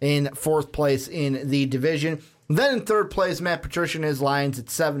in fourth place in the division. Then in third place, Matt Patricia and his Lions at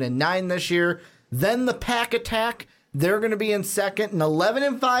 7-9 this year. Then the Pack Attack, they're going to be in second, an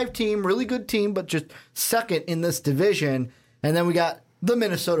 11-5 team, really good team, but just second in this division. And then we got the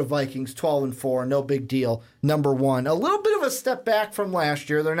Minnesota Vikings, 12-4, no big deal, number one. A little bit of a step back from last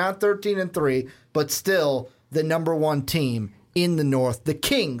year. They're not 13-3, but still the number one team in the North, the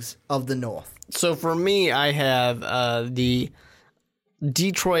Kings of the North. So for me, I have the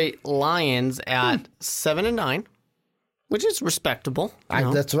Detroit Lions at 7-9. Which is respectable.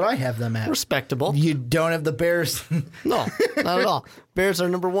 That's what I have them at. Respectable. You don't have the Bears? No, not at all. Bears are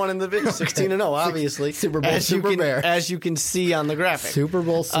number one in the division, 16-0, obviously. Super Bowl, Bears. As you can see on the graphic. Super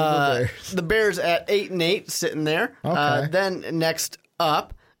Bowl, Bears. The Bears at 8-8, sitting there. Okay. Then next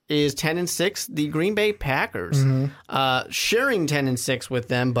up is 10-6, the Green Bay Packers. Sharing 10-6 with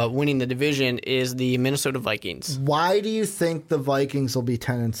them, but winning the division is the Minnesota Vikings. Why do you think the Vikings will be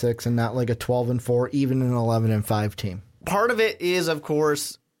 10-6 and not like a 12-4, even an 11-5 team? Part of it is, of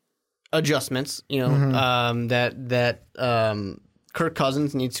course, adjustments. That Kirk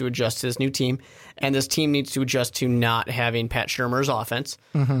Cousins needs to adjust to this new team, and this team needs to adjust to not having Pat Shurmur's offense.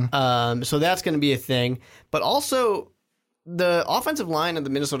 So that's going to be a thing. But also, the offensive line of the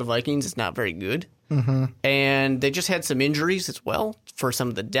Minnesota Vikings is not very good, and they just had some injuries as well for some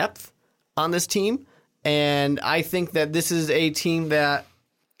of the depth on this team. And I think that this is a team that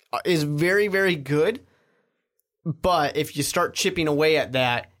is very, very good. But if you start chipping away at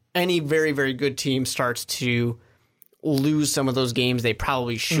that, any very, very good team starts to lose some of those games they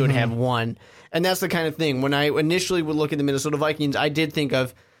probably should have won. And that's the kind of thing. When I initially would look at the Minnesota Vikings, I did think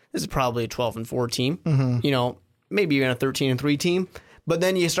of this is probably a 12-4 team, maybe even a 13-3 team. But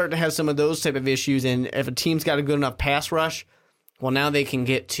then you start to have some of those type of issues. And if a team's got a good enough pass rush, well, now they can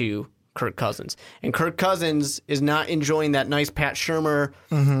get to Kirk Cousins. And Kirk Cousins is not enjoying that nice Pat Shurmur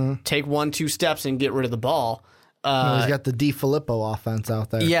take 1-2 steps and get rid of the ball. He's got the DiFilippo offense out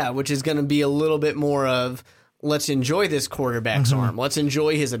there. Yeah, which is going to be a little bit more of, let's enjoy this quarterback's arm. Let's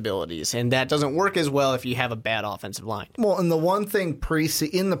enjoy his abilities. And that doesn't work as well if you have a bad offensive line. Well, and the one thing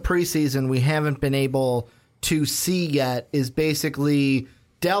in the preseason we haven't been able to see yet is basically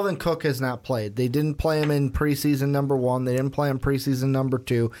Dalvin Cook has not played. They didn't play him in preseason number 1. They didn't play him preseason number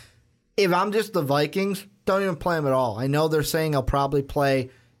 2. If I'm just the Vikings, don't even play him at all. I know they're saying I'll probably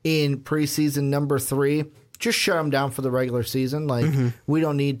play in preseason number 3. Just shut him down for the regular season. We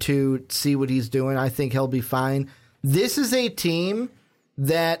don't need to see what he's doing. I think he'll be fine. This is a team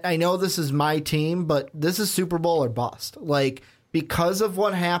that, I know this is my team, but this is Super Bowl or bust. Because of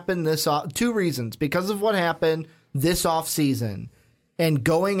what happened two reasons. Because of what happened this offseason and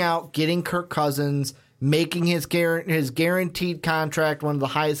going out, getting Kirk Cousins, making his guaranteed contract, one of the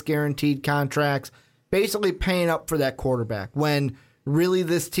highest guaranteed contracts, basically paying up for that quarterback. When really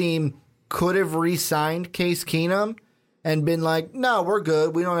this team could have re-signed Case Keenum and been like, no, we're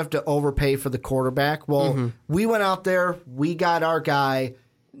good. We don't have to overpay for the quarterback. Well, we went out there. We got our guy.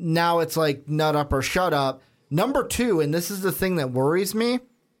 Now it's like nut up or shut up. Number 2, and this is the thing that worries me,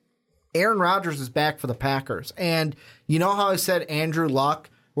 Aaron Rodgers is back for the Packers. And you know how I said Andrew Luck,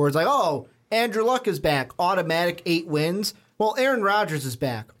 where it's like, oh, Andrew Luck is back. Automatic 8 wins. Well, Aaron Rodgers is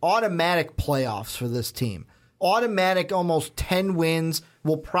back. Automatic playoffs for this team. Automatic almost 10 wins.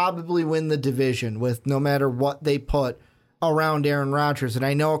 Will probably win the division with no matter what they put around Aaron Rodgers. And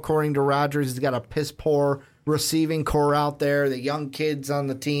I know according to Rodgers, he's got a piss-poor receiving core out there. The young kids on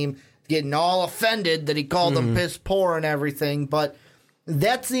the team getting all offended that he called them piss-poor and everything. But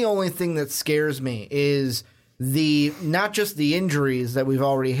that's the only thing that scares me is not just the injuries that we've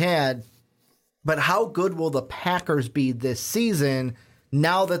already had, but how good will the Packers be this season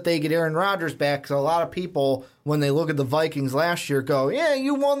now that they get Aaron Rodgers back? Because a lot of people, when they look at the Vikings last year, go, yeah,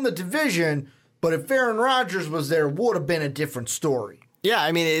 you won the division, but if Aaron Rodgers was there, it would have been a different story. Yeah,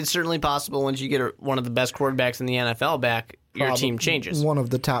 I mean, it's certainly possible once you get one of the best quarterbacks in the NFL back, your team changes. One of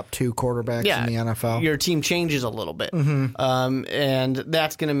the top 2 quarterbacks in the NFL. Your team changes a little bit. And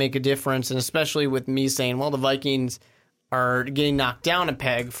that's going to make a difference, and especially with me saying, well, the Vikings are getting knocked down a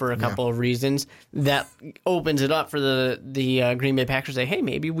peg for a couple of reasons, that opens it up for the Green Bay Packers to say, hey,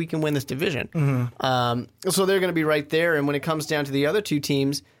 maybe we can win this division. So they're going to be right there. And when it comes down to the other two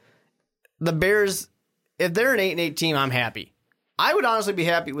teams, the Bears, if they're an 8-8 team, I'm happy. I would honestly be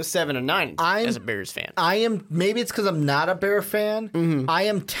happy with 7-9 as a Bears fan. I am. Maybe it's because I'm not a Bear fan. I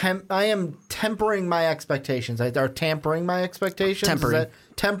am tempering my expectations. Tempering my expectations.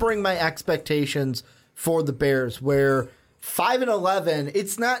 Tempering my expectations for the Bears. Where 5-11,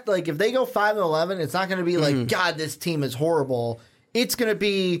 it's not like if they go 5-11, it's not going to be like, God, this team is horrible. It's going to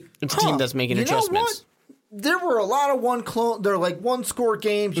be a team that's making adjustments. There were a lot of they're like one score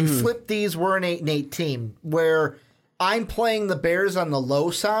games. You flip these, we're an 8-8 team where I'm playing the Bears on the low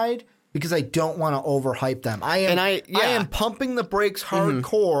side because I don't want to overhype them. I am pumping the brakes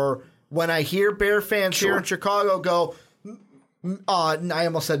hardcore when I hear Bear fans here in Chicago go, I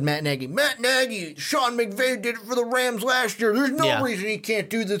almost said Matt Nagy. Matt Nagy, Sean McVay did it for the Rams last year. There's no reason he can't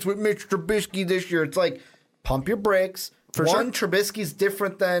do this with Mitch Trubisky this year. It's like, pump your brakes. Trubisky's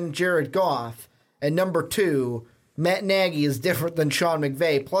different than Jared Goff. And number two, Matt Nagy is different than Sean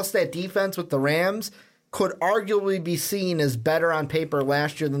McVay. Plus that defense with the Rams could arguably be seen as better on paper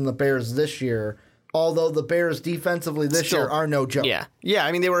last year than the Bears this year, although the Bears defensively this year are no joke. Yeah,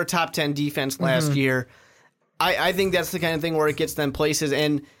 I mean, they were a top 10 defense last year. I think that's the kind of thing where it gets them places.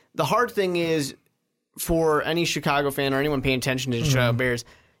 And the hard thing is, for any Chicago fan or anyone paying attention to the Chicago Bears,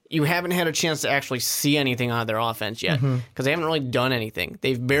 you haven't had a chance to actually see anything out of their offense yet because they haven't really done anything.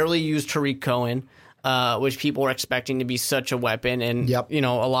 They've barely used Tariq Cohen, which people are expecting to be such a weapon. And, a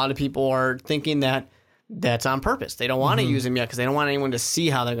lot of people are thinking that that's on purpose. They don't want to use him yet because they don't want anyone to see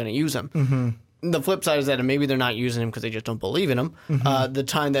how they're going to use him. The flip side is that maybe they're not using him because they just don't believe in him. The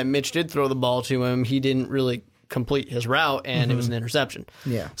time that Mitch did throw the ball to him, he didn't really complete his route, and it was an interception.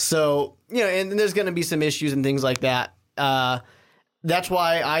 Yeah. So, and there's going to be some issues and things like that. That's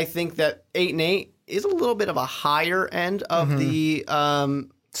why I think that 8-8 is a little bit of a higher end of the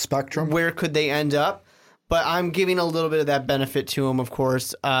spectrum. Where could they end up? But I'm giving a little bit of that benefit to them, of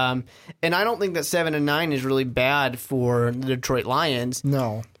course. And I don't think that 7-9 is really bad for the Detroit Lions.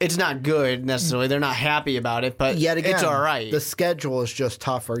 No. It's not good, necessarily. They're not happy about it, but yet again, it's all right. The schedule is just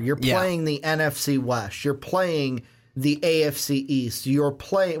tougher. You're playing the NFC West. You're playing the AFC East. You're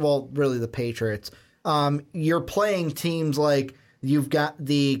playing, really the Patriots. You're playing teams like you've got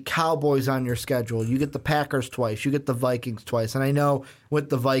the Cowboys on your schedule. You get the Packers twice. You get the Vikings twice. And I know with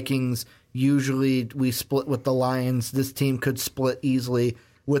the Vikings, usually we split with the Lions. This team could split easily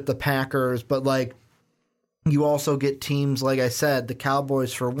with the Packers. But, you also get teams, like I said, the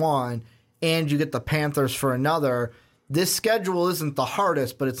Cowboys for one, and you get the Panthers for another. This schedule isn't the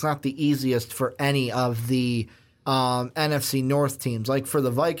hardest, but it's not the easiest for any of the NFC North teams. Like for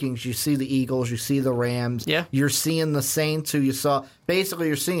the Vikings, you see the Eagles, you see the Rams. Yeah. You're seeing the Saints, who you saw. Basically,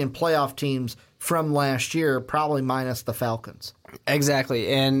 you're seeing playoff teams from last year, probably minus the Falcons. Exactly.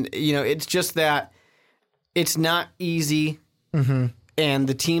 And, it's just that it's not easy, and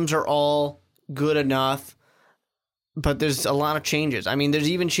the teams are all good enough, but there's a lot of changes. I mean, there's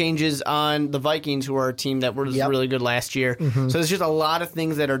even changes on the Vikings, who are a team that was really good last year. So there's just a lot of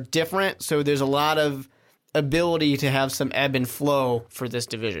things that are different. So there's a lot of ability to have some ebb and flow for this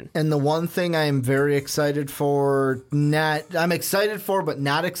division. And the one thing I am very excited for, I'm excited for, but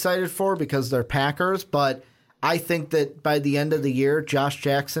not excited for because they're Packers, but I think that by the end of the year, Josh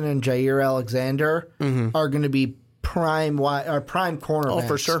Jackson and Jair Alexander are going to be prime cornerbacks. Oh,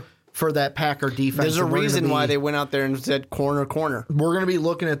 for sure. For that Packer defense. There's a reason why they went out there and said corner. We're going to be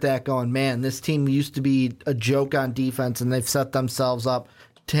looking at that going, man, this team used to be a joke on defense, and they've set themselves up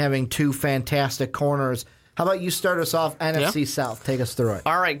to having two fantastic corners. How about you start us off NFC South? Take us through it.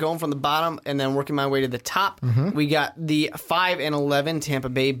 All right, going from the bottom and then working my way to the top. We got the 5-11 Tampa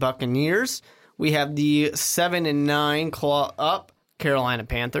Bay Buccaneers. We have the 7-9 claw up Carolina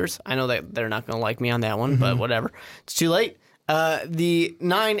Panthers. I know that they're not going to like me on that one, but whatever. It's too late. The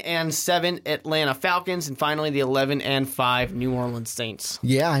 9-7 Atlanta Falcons, and finally the 11-5 New Orleans Saints.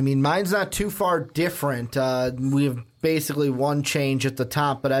 Yeah, I mean, mine's not too far different. We have basically one change at the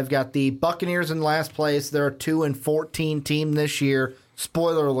top, but I've got the Buccaneers in last place. They're a 2-14 team this year.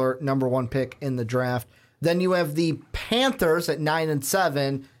 Spoiler alert, number one pick in the draft. Then you have the Panthers at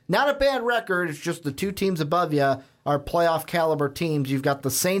 9-7. Not a bad record. It's just the two teams above you are playoff caliber teams. You've got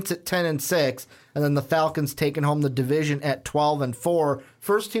the Saints at 10-6, and then the Falcons taking home the division at 12-4.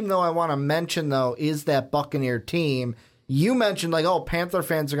 First team, though, I want to mention, though, is that Buccaneer team. You mentioned, Panther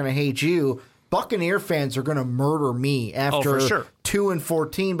fans are going to hate you. Buccaneer fans are going to murder me after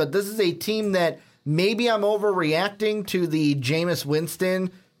 2-14. But this is a team that maybe I'm overreacting to the Jameis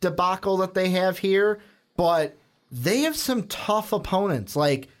Winston debacle that they have here, but they have some tough opponents.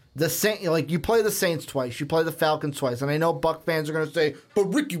 Like the Saints, you play the Saints twice, you play the Falcons twice, and I know Buck fans are going to say, "But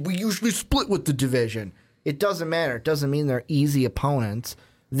Ricky, we usually split with the division." It doesn't matter. It doesn't mean they're easy opponents.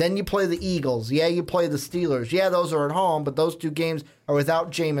 Then you play the Eagles. Yeah, you play the Steelers. Yeah, those are at home, but those 2 games are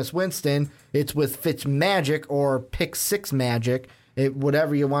without Jameis Winston. It's with Fitz magic or pick 6 magic,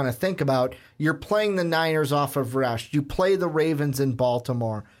 whatever you want to think about. You're playing the Niners off of rest. You play the Ravens in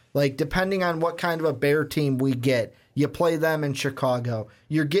Baltimore. Like, depending on what kind of a Bear team we get, you play them in Chicago.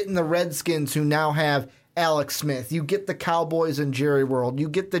 You're getting the Redskins, who now have Alex Smith. You get the Cowboys in Jerry World. You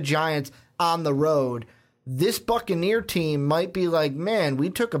get the Giants on the road. This Buccaneer team might be like, man,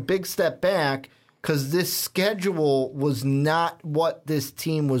 we took a big step back because this schedule was not what this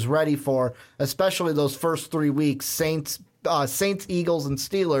team was ready for, especially those first 3 weeks, Saints, Eagles, and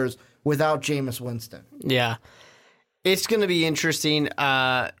Steelers without Jameis Winston. Yeah. It's going to be interesting.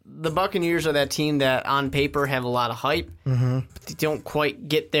 The Buccaneers are that team that on paper have a lot of hype, but they don't quite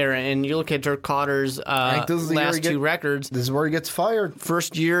get there. And you look at Dirk Cotter's last 2 records. This is where he gets fired.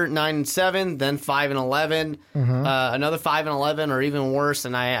 First year 9-7, then 5-11, another 5-11, or even worse.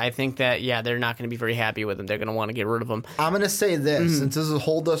 And I think that they're not going to be very happy with him. They're going to want to get rid of him. I'm going to say this, since this is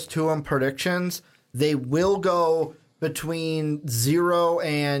hold us to him predictions, they will go between 0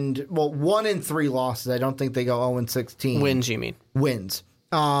 and 1 and 3 losses. I don't think they go 0-16. Wins, you mean? Wins.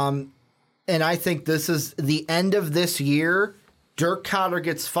 And I think this is the end of this year. Dirk Cotter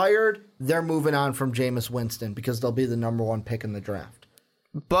gets fired. They're moving on from Jameis Winston because they'll be the number 1 pick in the draft.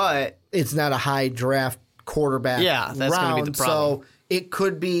 But it's not a high draft quarterback. Yeah, that's going to be the problem. So it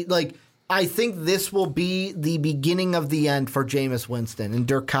could be like, I think this will be the beginning of the end for Jameis Winston, and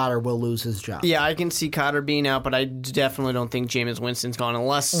Dirk Cotter will lose his job. Yeah, I can see Cotter being out, but I definitely don't think Jameis Winston's gone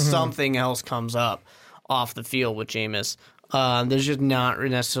unless something else comes up off the field with Jameis. There's just not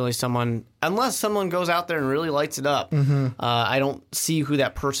necessarily someone, unless someone goes out there and really lights it up. I don't see who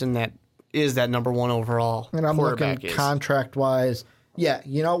that person that is that number 1 overall and I'm quarterback looking is. Contract-wise,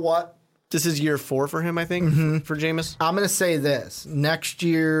 you know what? This is year 4 for him, I think, for Jameis. I'm going to say this. Next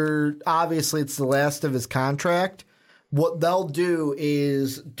year, obviously, it's the last of his contract. What they'll do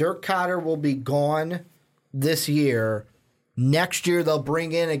is Dirk Cotter will be gone this year. Next year, they'll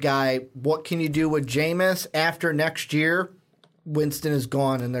bring in a guy. What can you do with Jameis? After next year, Winston is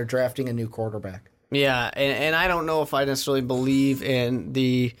gone, and they're drafting a new quarterback. Yeah, and I don't know if I necessarily believe in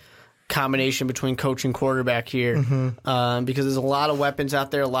the combination between coach and quarterback here because there's a lot of weapons out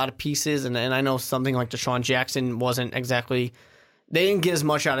there, a lot of pieces, and I know something like Deshaun Jackson wasn't exactly – they didn't get as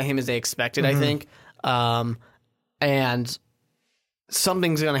much out of him as they expected, I think. And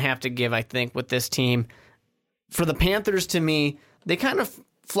something's going to have to give, I think, with this team. For the Panthers, to me, they kind of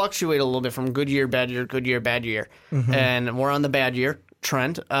fluctuate a little bit from good year, bad year, good year, bad year. And we're on the bad year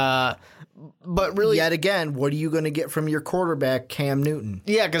trend. But really, yet again, what are you going to get from your quarterback, Cam Newton?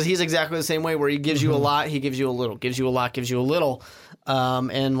 Yeah, because he's exactly the same way, where he gives you a lot, he gives you a little, gives you a lot, gives you a little.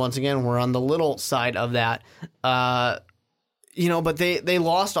 And once again, we're on the little side of that. But they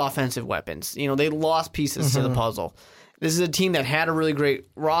lost offensive weapons. They lost pieces to the puzzle. This is a team that had a really great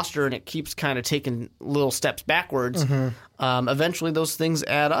roster, and it keeps kind of taking little steps backwards. Eventually, those things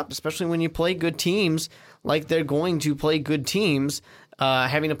add up, especially when you play good teams like they're going to play good teams.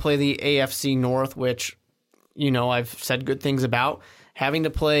 Having to play the AFC North, which, I've said good things about. Having to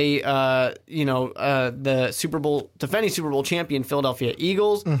play, the defending Super Bowl champion Philadelphia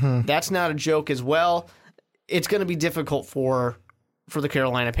Eagles. That's not a joke as well. It's going to be difficult for the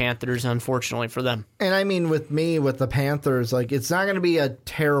Carolina Panthers, unfortunately for them. And I mean, with the Panthers, it's not going to be a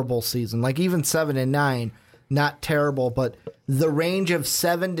terrible season. Even 7-9, not terrible, but the range of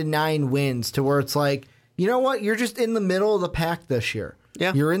 7 to 9 wins to where it's like, you know what? You're just in the middle of the pack this year.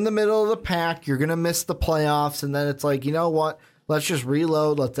 Yeah. You're in the middle of the pack. You're going to miss the playoffs. And then it's like, you know what? Let's just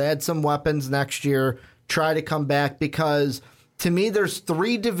reload. Let's add some weapons next year. Try to come back. Because to me, there's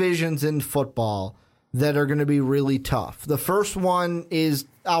 3 divisions in football that are going to be really tough. The first one is,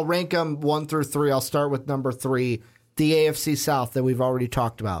 I'll rank them 1 through 3. I'll start with number 3, the AFC South that we've already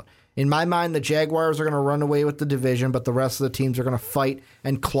talked about. In my mind, the Jaguars are going to run away with the division, but the rest of the teams are going to fight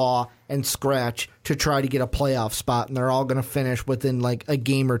and claw and scratch to try to get a playoff spot, and they're all going to finish within a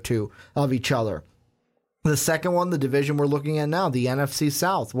game or 2 of each other. The second one, the division we're looking at now, the NFC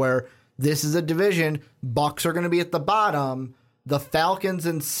South, where this is a division, Bucs are going to be at the bottom. The Falcons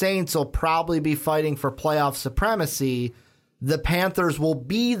and Saints will probably be fighting for playoff supremacy. The Panthers will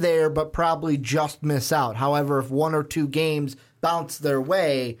be there, but probably just miss out. However, if 1 or 2 games bounce their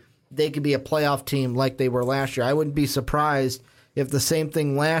way, they could be a playoff team like they were last year. I wouldn't be surprised if the same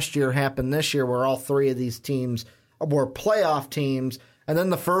thing last year happened this year, where all 3 of these teams were playoff teams. And then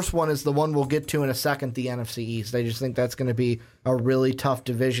the first one is the one we'll get to in a second, the NFC East. I just think that's going to be a really tough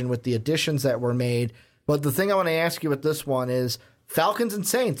division with the additions that were made. But the thing I want to ask you with this one is Falcons and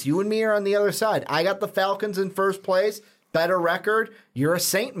Saints. You and me are on the other side. I got the Falcons in first place. Better record. You're a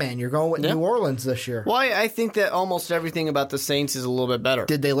Saint man. You're going with New Orleans this year. Well, I think that almost everything about the Saints is a little bit better.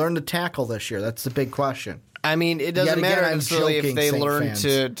 Did they learn to tackle this year? That's the big question. I mean, it doesn't matter necessarily if they learn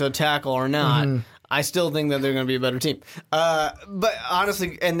to tackle or not. Mm-hmm. I still think that they're going to be a better team. But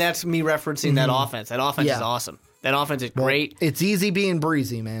honestly, and that's me referencing that offense. That offense is awesome. That offense is great. It's easy being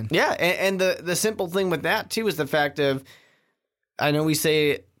breezy, man. Yeah, and the simple thing with that, too, is the fact of, I know we say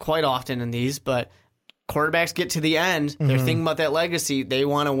it quite often in these, but quarterbacks get to the end, they're thinking about that legacy. They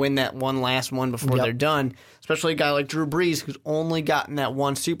want to win that one last one before they're done, especially a guy like Drew Brees, who's only gotten that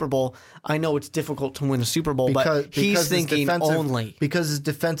one Super Bowl. I know it's difficult to win a Super Bowl, but he's thinking only. Because his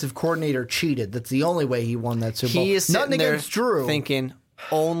defensive coordinator cheated. That's the only way he won that Super Bowl. He is sitting there Drew. thinking,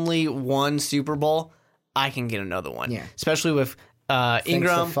 only one Super Bowl, I can get another one. Yeah. Especially with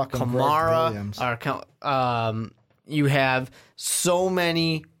Ingram, Kamara. You have so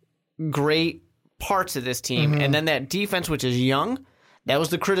many great parts of this team, and then that defense, which is young. That was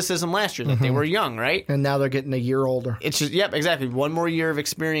the criticism last year, that they were young, right? And now they're getting a year older. It's just, exactly. One more year of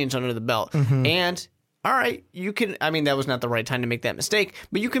experience under the belt. And, all right, you can, I mean, that was not the right time to make that mistake,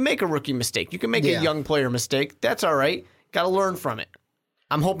 but you can make a rookie mistake. You can make a young player mistake. That's all right. Got to learn from it.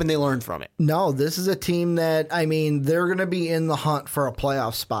 I'm hoping they learn from it. No, this is a team that, I mean, they're going to be in the hunt for a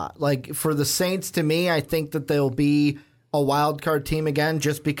playoff spot. Like, for the Saints, to me, I think that they'll be a wild card team again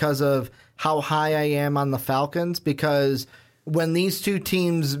just because of how high I am on the Falcons, because when these two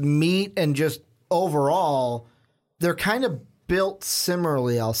teams meet and just overall, they're kind of built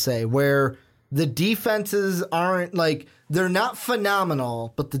similarly, I'll say, where the defenses aren't like, they're not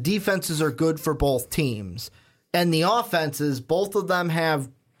phenomenal, but the defenses are good for both teams. And the offenses, both of them have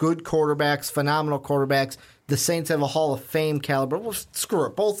good quarterbacks, phenomenal quarterbacks. The Saints have a Hall of Fame caliber. Well, screw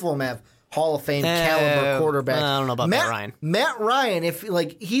it. Both of them have Hall of Fame caliber quarterback. I don't know about Matt Ryan. Matt Ryan, if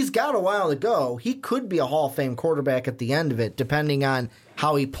he's got a while to go, he could be a Hall of Fame quarterback at the end of it, depending on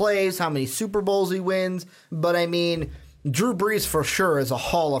how he plays, how many Super Bowls he wins. But I mean, Drew Brees for sure is a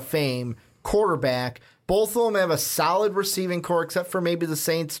Hall of Fame quarterback. Both of them have a solid receiving core, except for maybe the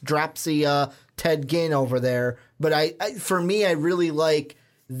Saints dropsy Ted Ginn over there. But for me, I really like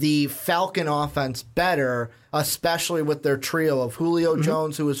the Falcon offense better, especially with their trio of Julio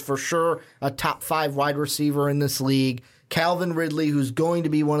Jones, who is for sure a top 5 wide receiver in this league, Calvin Ridley, who's going to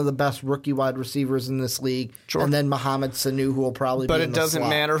be one of the best rookie wide receivers in this league, and then Mohamed Sanu, who will probably be in the slot. But it doesn't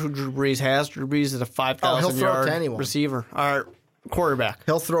matter who Drew Brees has. Drew Brees is a 5,000-yard receiver or quarterback.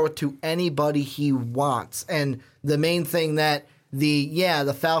 He'll throw it to anybody he wants. And the main thing that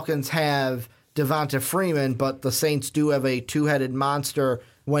the Falcons have Devonta Freeman, but the Saints do have a two-headed monster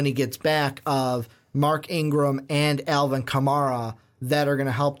when he gets back of Mark Ingram and Alvin Kamara that are going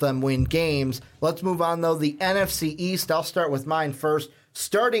to help them win games. Let's move on, though. The NFC East, I'll start with mine first.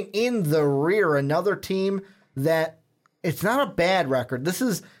 Starting in the rear, another team that it's not a bad record. This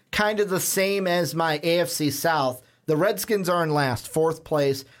is kind of the same as my AFC South. The Redskins are in last, 4th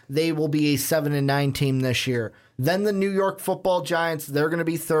place. They will be a 7-9 team this year. Then the New York Football Giants, they're going to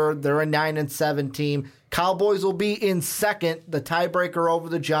be 3rd. They're a 9-7 team. Cowboys will be in 2nd, the tiebreaker over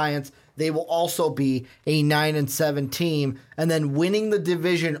the Giants. They will also be a 9-7 team. And then winning the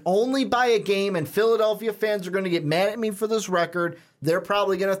division only by a game, and Philadelphia fans are going to get mad at me for this record. They're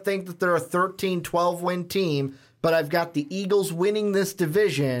probably going to think that they're a 13-12 win team, but I've got the Eagles winning this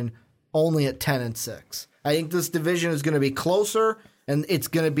division only at 10-6. I think this division is going to be closer, and it's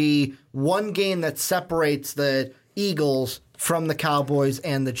going to be one game that separates the Eagles from the Cowboys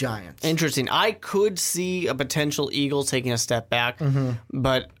and the Giants. Interesting. I could see a potential Eagles taking a step back,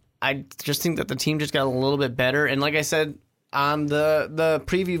 but I just think that the team just got a little bit better. And like I said on the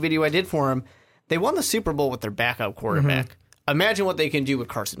preview video I did for them, they won the Super Bowl with their backup quarterback. Imagine what they can do with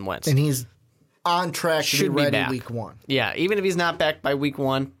Carson Wentz. And he's on track to be ready week 1. Yeah, even if he's not back by week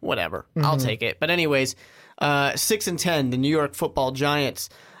 1, whatever. I'll take it. But anyways, 6-10, the New York Football Giants.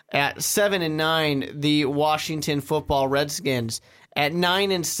 At 7-9, the Washington Football Redskins. At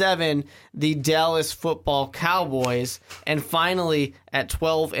 9-7, the Dallas Football Cowboys. And finally, at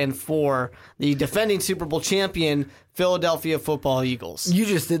 12-4, the defending Super Bowl champion Philadelphia Football Eagles. You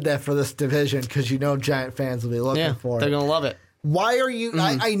just did that for this division because you know Giant fans will be looking for it. They're going to love it. Why are you...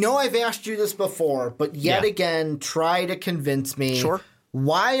 I know I've asked you this before, but yet again, try to convince me. Sure.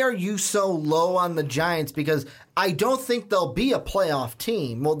 Why are you so low on the Giants? Because I don't think they'll be a playoff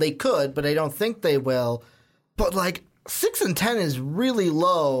team. Well, they could, but I don't think they will. But, 6-10 is really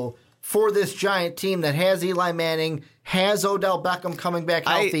low for this Giant team that has Eli Manning, has Odell Beckham coming back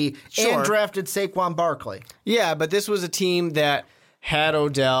healthy, and drafted Saquon Barkley. Yeah, but this was a team that had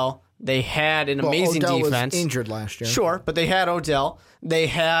Odell. They had an amazing Odell defense. Was injured last year. Sure, but they had Odell. They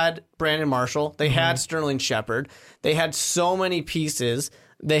had Brandon Marshall. They had Sterling Shepard. They had so many pieces.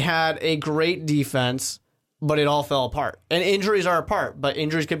 They had a great defense, but it all fell apart. And injuries are a part, but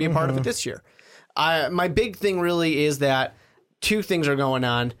injuries could be a part of it this year. My big thing really is that two things are going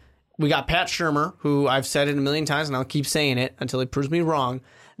on. We got Pat Shurmur, who I've said it a million times, and I'll keep saying it until he proves me wrong,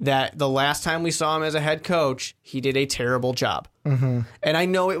 that the last time we saw him as a head coach, he did a terrible job. And I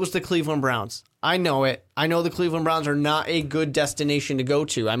know it was the Cleveland Browns. I know it. I know the Cleveland Browns are not a good destination to go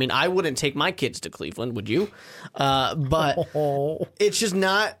to. I mean, I wouldn't take my kids to Cleveland, would you? But it's just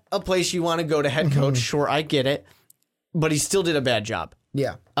not a place you want to go to head coach. Sure, I get it. But he still did a bad job.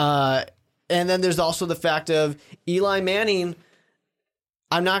 Yeah. And then there's also the fact of Eli Manning.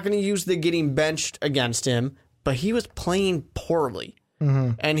 I'm not going to use the getting benched against him, but he was playing poorly.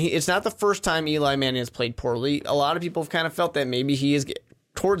 And it's not the first time Eli Manning has played poorly. A lot of people have kind of felt that maybe he is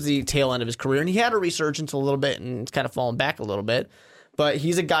towards the tail end of his career, and he had a resurgence a little bit and it's kind of fallen back a little bit. But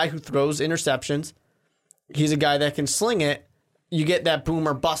he's a guy who throws interceptions. He's a guy that can sling it. You get that boom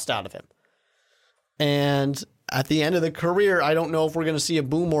or bust out of him. And at the end of the career, I don't know if we're going to see a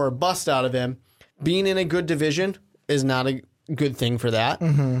boom or a bust out of him. Being in a good division is not a good thing for that.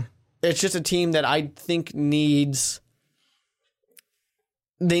 It's just a team that I think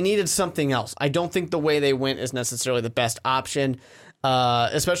they needed something else. I don't think the way they went is necessarily the best option,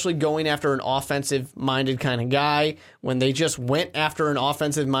 especially going after an offensive-minded kind of guy. When they just went after an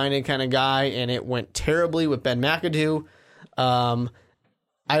offensive-minded kind of guy and it went terribly with Ben McAdoo,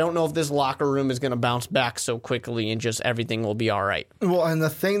 I don't know if this locker room is going to bounce back so quickly and just everything will be all right. Well, and the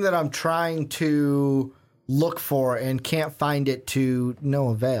thing that I'm trying to look for and can't find it to no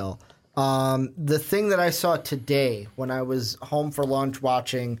avail, the thing that I saw today when I was home for lunch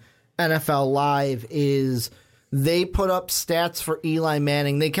watching NFL Live is they put up stats for Eli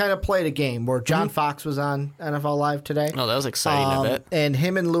Manning. They kind of played a game where John Fox was on NFL Live today. Oh, that was exciting, I bet. And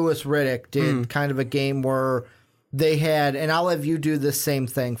him and Louis Riddick did kind of a game where they had, and I'll have you do the same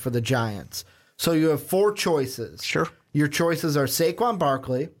thing for the Giants. So you have 4 choices. Sure. Your choices are Saquon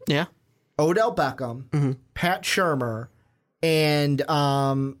Barkley, Odell Beckham, Pat Shurmur, and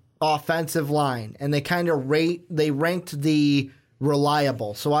offensive line. And they kind of ranked the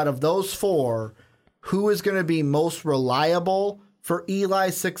reliable. So out of those 4, who is going to be most reliable for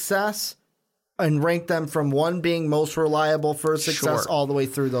Eli's success, and rank them from 1 being most reliable for success all the way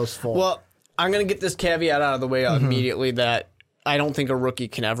through those 4. Well, I'm going to get this caveat out of the way immediately that I don't think a rookie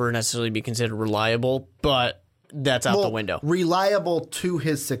can ever necessarily be considered reliable, but that's out the window. Reliable to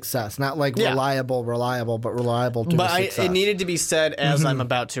his success, not like reliable, but reliable to his success. It needed to be said as I'm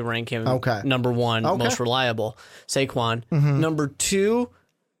about to rank him number 1, most reliable, Saquon. Number 2,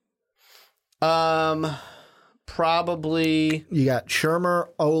 probably... You got Shurmur,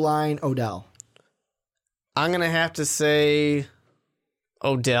 O-line, Odell. I'm going to have to say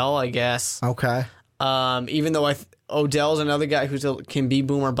Odell, I guess. Okay. Even though Odell's another guy who can be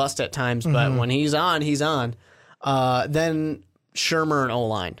boom or bust at times, but when he's on, he's on. Then Shurmur and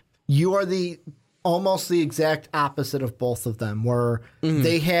O-line. You are almost the exact opposite of both of them, where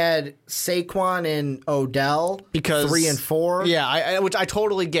they had Saquon and Odell because 3 and 4. Yeah, which I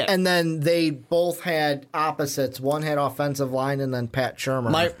totally get. And then they both had opposites. One had offensive line, and then Pat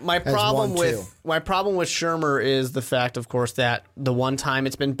Shurmur. My problem with Shurmur is the fact, of course, that the one time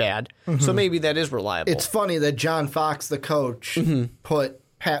it's been bad. So maybe that is reliable. It's funny that John Fox, the coach, put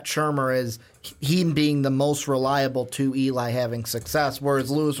Pat Shurmur as him being the most reliable to Eli having success, whereas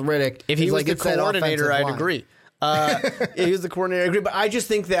Louis Riddick, if he was the coordinator, I'd agree. He was the coordinator, I agree. But I just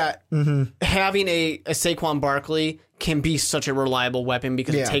think that having a Saquon Barkley can be such a reliable weapon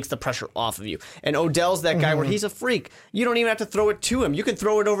because it takes the pressure off of you. And Odell's that guy where he's a freak. You don't even have to throw it to him. You can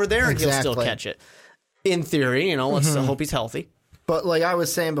throw it over there and he'll still catch it. In theory, let's hope he's healthy. But like I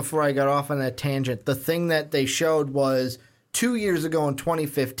was saying before I got off on that tangent, the thing that they showed was 2 years ago in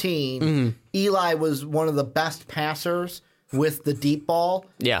 2015, Eli was one of the best passers with the deep ball.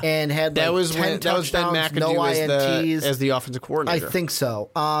 Yeah. And had like 10 touchdowns, no INTs. As the offensive coordinator. I think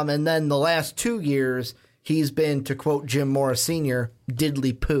so. And then the last 2 years, he's been, to quote Jim Morris Sr.,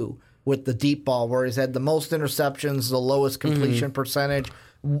 diddly poo with the deep ball, where he's had the most interceptions, the lowest completion percentage.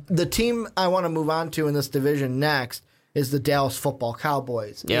 The team I want to move on to in this division next is the Dallas Football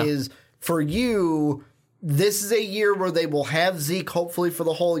Cowboys. Yeah. For you... This is a year where they will have Zeke hopefully for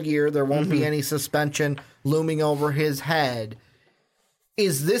the whole year. There won't be any suspension looming over his head.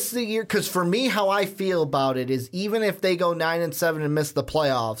 Is this the year? Because for me, how I feel about it is even if they go 9-7 and miss the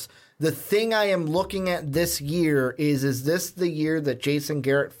playoffs, The thing I am looking at this year is this the year that Jason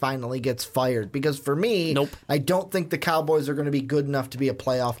Garrett finally gets fired? Because for me, nope. I don't think the Cowboys are going to be good enough to be a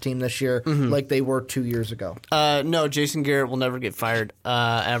playoff team this year like they were 2 years ago. No, Jason Garrett will never get fired,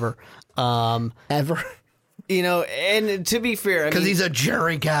 ever. Ever? You know, and to be fair, because he's a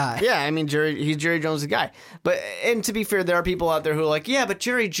Jerry guy. Yeah, I mean, he's Jerry Jones' guy. And to be fair, there are people out there who are like, yeah, but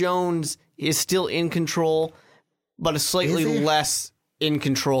Jerry Jones is still in control, but is slightly less in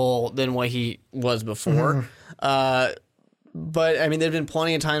control than what he was before. But, I mean, there have been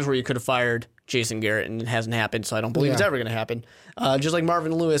plenty of times where you could have fired Jason Garrett, and it hasn't happened, so I don't believe it's ever going to happen. Just like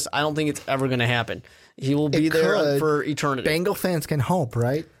Marvin Lewis, I don't think it's ever going to happen. He will be there for eternity. Bengal fans can hope,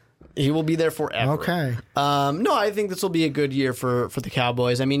 right? He will be there forever. Okay. No, I think this will be a good year for the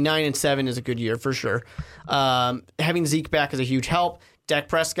Cowboys. I mean, 9-7 is a good year for sure. Having Zeke back is a huge help. Dak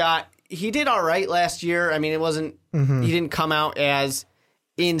Prescott, he did all right last year. I mean, it wasn't. He didn't come out as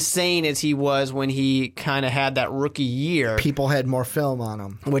insane as he was when he kind of had that rookie year. People had more film on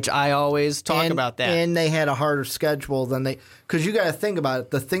him, which I always talk about that. And they had a harder schedule than because you got to think about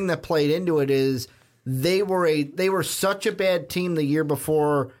it. The thing that played into it is they were such a bad team the year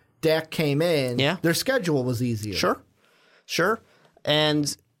before Dak came in. Yeah. Their schedule was easier. Sure.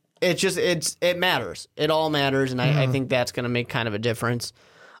 And it matters. It all matters, and I think that's going to make kind of a difference.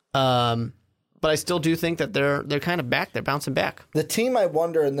 But I still do think that they're kind of back. They're bouncing back. The team I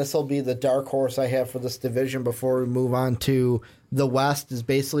wonder, and this will be the dark horse I have for this division before we move on to the West, is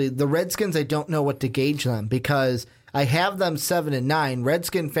basically the Redskins. I don't know what to gauge them because I have them 7-9.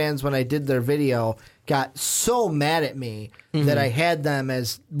 Redskin fans, when I did their video, got so mad at me that I had them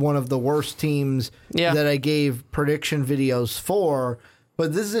as one of the worst teams that I gave prediction videos for.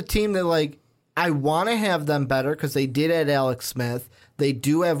 But this is a team that, I want to have them better because they did add Alex Smith. They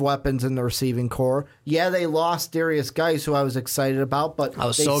do have weapons in the receiving core. Yeah, they lost Darius Geis, who I was excited about. But I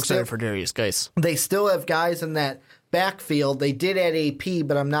was so excited for Darius Geis. They still have guys in that backfield. They did add AP,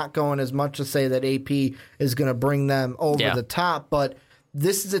 but I'm not going as much to say that AP is going to bring them over the top. But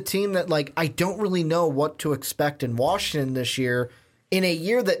this is a team that, I don't really know what to expect in Washington this year, in a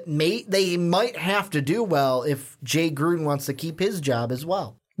year that they might have to do well if Jay Gruden wants to keep his job as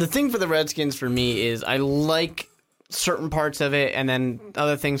well. The thing for the Redskins for me is I like certain parts of it, and then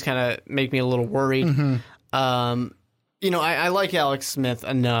other things kind of make me a little worried. I like Alex Smith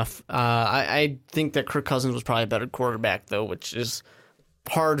enough. I think that Kirk Cousins was probably a better quarterback, though, which is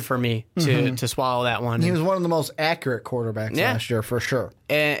hard for me to swallow that one. He was one of the most accurate quarterbacks last year, for sure.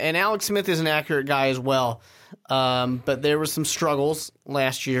 And Alex Smith is an accurate guy as well. But there were some struggles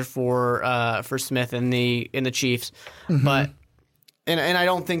last year for Smith in the Chiefs. But and I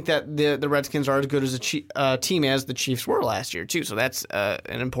don't think that the Redskins are as good as a team as the Chiefs were last year too. So that's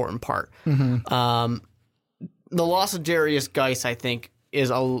an important part. The loss of Darius Geis, I think,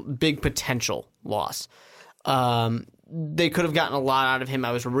 is a big potential loss. They could have gotten a lot out of him.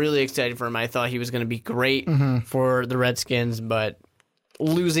 I was really excited for him. I thought he was going to be great for the Redskins, but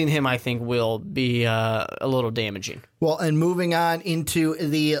losing him, I think, will be a little damaging. Well, and moving on into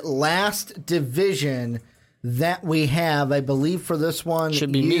the last division that we have, I believe for this one,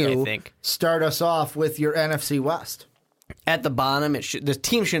 should be me, I think. Start us off with your NFC West. At the bottom, the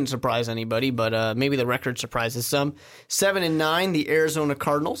team shouldn't surprise anybody, but maybe the record surprises some. 7-9, the Arizona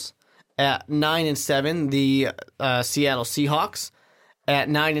Cardinals. At 9-7, the Seattle Seahawks. At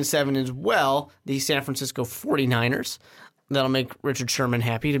 9-7 as well, the San Francisco 49ers. That'll make Richard Sherman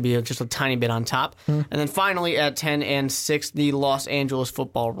happy to be just a tiny bit on top. And then finally, at 10-6, the Los Angeles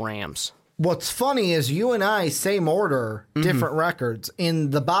Football Rams. What's funny is you and I, same order, different records.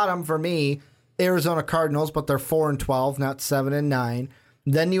 In the bottom for me, Arizona Cardinals, but they're 4-12, not 7-9.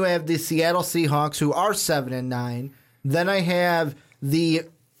 Then you have the Seattle Seahawks, who are 7-9. Then I have the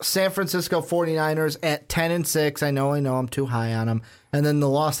San Francisco 49ers at 10-6. I know, I'm too high on them. And then the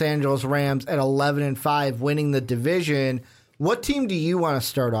Los Angeles Rams at 11-5, winning the division. What team do you want to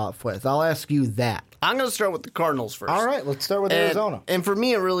start off with? I'll ask you that. I'm going to start with the Cardinals first. All right, let's start with Arizona. And for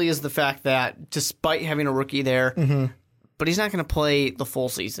me, it really is the fact that despite having a rookie there, but he's not going to play the full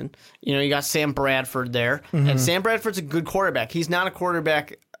season. You got Sam Bradford there, and Sam Bradford's a good quarterback. He's not a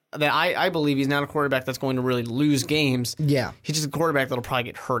quarterback that I believe he's not a quarterback that's going to really lose games. Yeah. He's just a quarterback that'll probably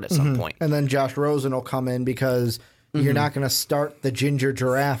get hurt at some point. And then Josh Rosen will come in because you're not going to start the ginger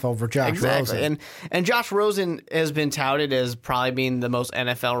giraffe over Josh Rosen. And Josh Rosen has been touted as probably being the most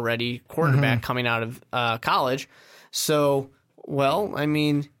NFL-ready quarterback coming out of college. So,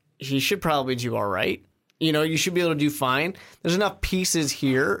 he should probably do all right. You should be able to do fine. There's enough pieces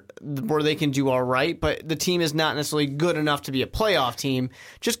here where they can do all right, but the team is not necessarily good enough to be a playoff team,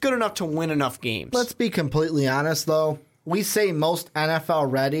 just good enough to win enough games. Let's be completely honest, though. We say most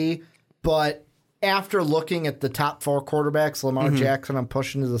NFL ready, But after looking at the top 4 quarterbacks, Lamar Jackson, I'm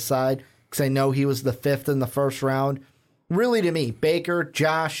pushing to the side because I know he was the 5th in the first round. Really, to me, Baker,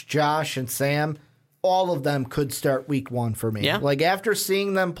 Josh, and Sam, all of them could start week 1 for me. Yeah. Like, after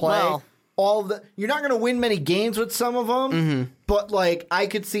seeing them play, you're not going to win many games with some of them, but, like, I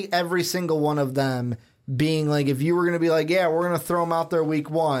could see every single one of them being, like, if you were going to be like, yeah, we're going to throw them out there week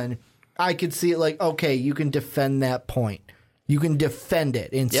 1, I could see it like, okay, you can defend that point. You can defend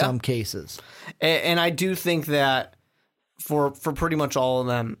it in some cases. And I do think that for pretty much all of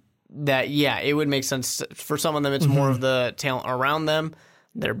them, that, it would make sense. For some of them, it's more of the talent around them.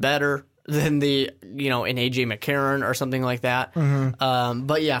 They're better than an A.J. McCarron or something like that.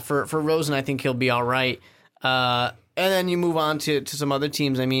 But, yeah, for Rosen, I think he'll be all right. And then you move on to some other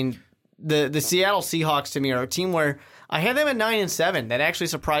teams. I mean, the Seattle Seahawks, to me, are a team where I had them at 9-7. That actually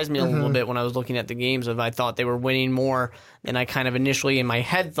surprised me a little bit when I was looking at the games. I thought they were winning more than I kind of initially in my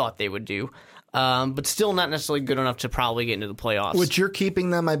head thought they would do. But still not necessarily good enough to probably get into the playoffs. Which you're keeping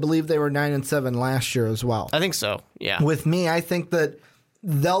them, I believe they were 9-7 last year as well. I think so, yeah. With me, I think that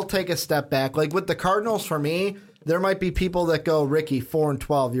they'll take a step back. Like with the Cardinals, for me, there might be people that go, Ricky,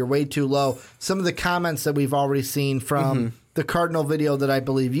 4-12, you're way too low. Some of the comments that we've already seen from the Cardinal video that I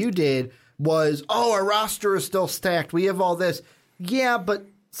believe you did was, our roster is still stacked. We have all this. Yeah, but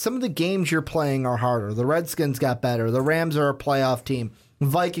some of the games you're playing are harder. The Redskins got better. The Rams are a playoff team.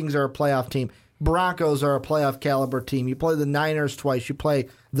 Vikings are a playoff team. Broncos are a playoff caliber team. You play the Niners twice. You play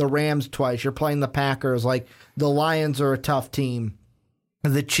the Rams twice. You're playing the Packers. Like, the Lions are a tough team.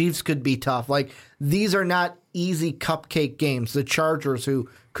 The Chiefs could be tough. Like, these are not easy cupcake games. The Chargers, who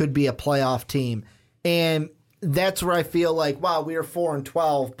could be a playoff team. And that's where I feel like, wow, we are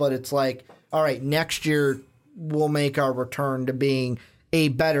 4-12, but it's like, all right, next year we'll make our return to being a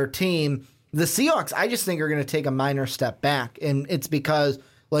better team. The Seahawks, I just think, are going to take a minor step back, and it's because,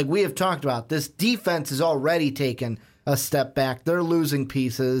 like we have talked about, this defense has already taken a step back. They're losing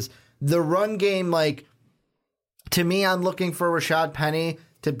pieces. The run game, like, to me, I'm looking for Rashad Penny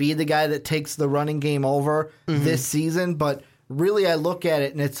to be the guy that takes the running game over this season, but really I look at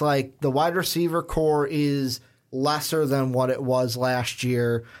it and it's like the wide receiver core is lesser than what it was last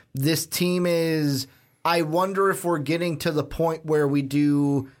year. This team is, I wonder if we're getting to the point where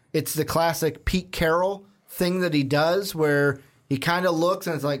it's the classic Pete Carroll thing that he does where he kind of looks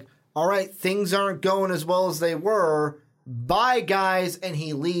and it's like, all right, things aren't going as well as they were. Bye, guys, and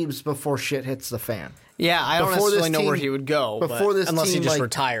he leaves before shit hits the fan. Yeah, I don't necessarily know where he would go, unless he just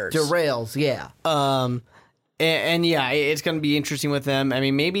retires. Derails, yeah. And yeah, it's going to be interesting with them. I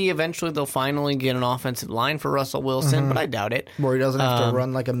mean, maybe eventually they'll finally get an offensive line for Russell Wilson, but I doubt it. Where he doesn't have to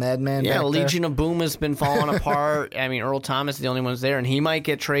run like a madman. Yeah, Legion of Boom has been falling apart. I mean, Earl Thomas is the only one there, and he might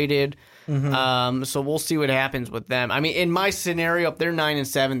get traded. So we'll see what happens with them. I mean, in my scenario, if they're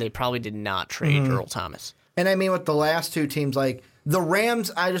 9-7, they probably did not trade Earl Thomas. And I mean, with the last two teams, like the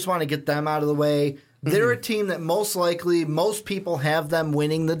Rams, I just want to get them out of the way. They're a team that most likely, most people have them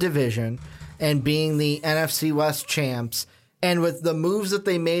winning the division and being the NFC West champs. And with the moves that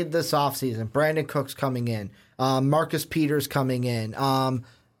they made this offseason, Brandon Cooks coming in, Marcus Peters coming in,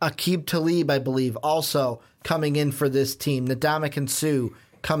 Aqib Talib, I believe, also coming in for this team, Ndamukong Suh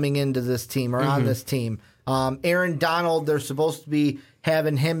coming into this team or on this team. Aaron Donald, they're supposed to be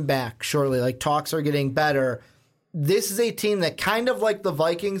having him back shortly. Like, talks are getting better. This is a team that kind of like the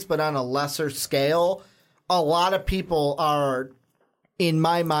Vikings, but on a lesser scale. A lot of people are, in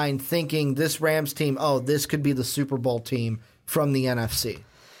my mind, thinking this Rams team, this could be the Super Bowl team from the NFC.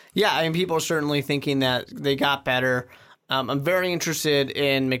 Yeah, I mean, people are certainly thinking that they got better. I'm very interested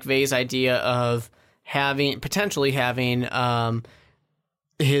in McVay's idea of potentially having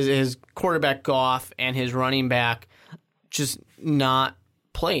his quarterback Goff and his running back just not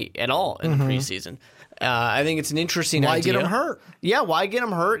play at all in the preseason. I think it's an interesting idea. Why get him hurt? Yeah, why get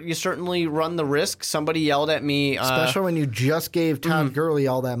him hurt? You certainly run the risk. Somebody yelled at me. Especially when you just gave Todd Gurley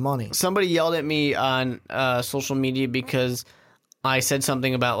all that money. Somebody yelled at me on social media because I said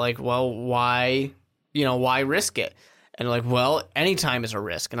something about, like, well, why risk it? And like, well, any time is a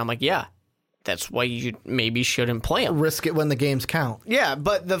risk. And I'm like, yeah, that's why you maybe shouldn't play him. Risk it when the games count. Yeah,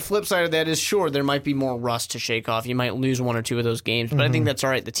 but the flip side of that is, sure, there might be more rust to shake off. You might lose one or two of those games, but I think that's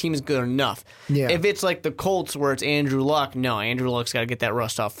all right. The team is good enough. Yeah. If it's like the Colts where it's Andrew Luck, no, Andrew Luck's got to get that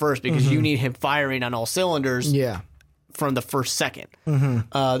rust off first because you need him firing on all cylinders from the first second.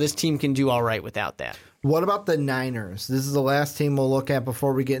 This team can do all right without that. What about the Niners? This is the last team we'll look at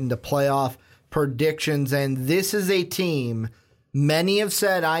before we get into playoff predictions, and this is a team many have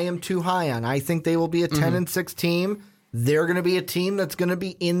said I am too high on. I think they will be a 10-6 team. They're going to be a team that's going to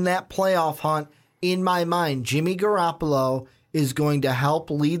be in that playoff hunt in my mind. Jimmy Garoppolo is going to help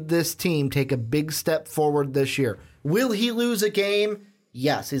lead this team take a big step forward this year. Will he lose a game?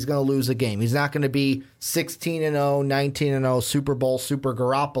 Yes, he's going to lose a game. He's not going to be 16-0, 19-0, Super Bowl, Super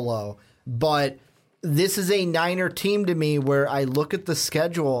Garoppolo. But this is a Niner team to me where I look at the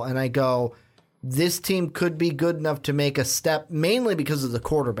schedule and I go, this team could be good enough to make a step, mainly because of the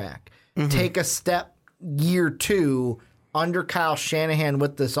quarterback. Mm-hmm. Take a step year 2 under Kyle Shanahan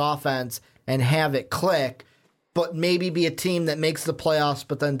with this offense and have it click, but maybe be a team that makes the playoffs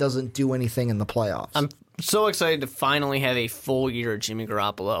but then doesn't do anything in the playoffs. I'm so excited to finally have a full year of Jimmy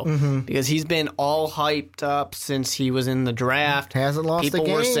Garoppolo because he's been all hyped up since he was in the draft. Hasn't lost a game.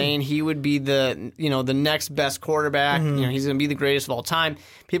 People were saying he would be the next best quarterback. He's going to be the greatest of all time.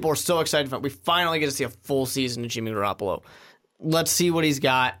 People were so excited. We finally get to see a full season of Jimmy Garoppolo. Let's see what he's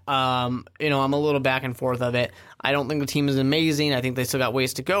got. I'm a little back and forth of it. I don't think the team is amazing. I think they still got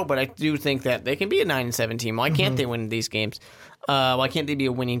ways to go, but I do think that they can be a 9-7 team. Why can't they win these games? Why can't they be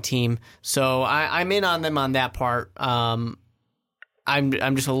a winning team? So I'm in on them on that part. I'm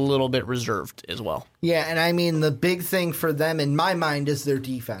just a little bit reserved as well. Yeah, and I mean, the big thing for them in my mind is their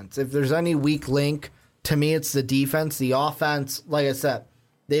defense. If there's any weak link, to me it's the defense. The offense, like I said,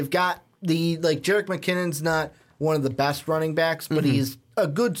 they've got Jerick McKinnon's not one of the best running backs, but he's a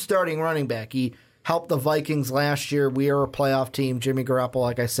good starting running back. He helped the Vikings last year. We are a playoff team. Jimmy Garoppolo,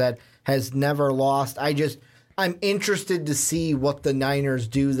 like I said, has never lost. I'm interested to see what the Niners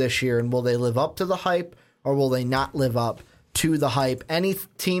do this year, and will they live up to the hype or will they not live up to the hype? Any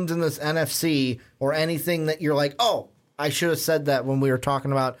teams in this NFC or anything that you're like, oh, I should have said that when we were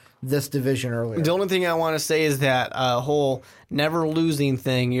talking about this division earlier. The only thing I want to say is that whole never losing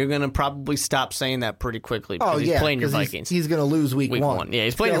thing, you're going to probably stop saying that pretty quickly because he's playing your Vikings. He's going to lose week one. Yeah,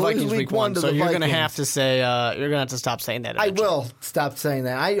 he's playing your Vikings week 1, so you're going to have to say, you're going to have to stop saying that. I will stop saying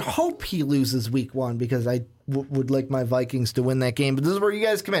that. I hope he loses week 1 because I would like my Vikings to win that game. But this is where you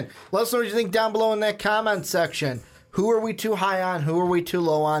guys come in. Let us know what you think down below in that comment section. Who are we too high on? Who are we too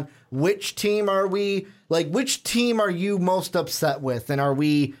low on? Which team are we, which team are you most upset with? And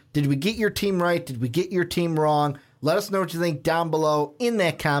did we get your team right? Did we get your team wrong? Let us know what you think down below in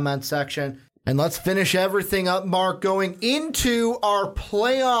that comment section. And let's finish everything up, Mark, going into our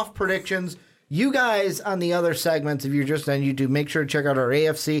playoff predictions. You guys on the other segments, if you're just on YouTube, make sure to check out our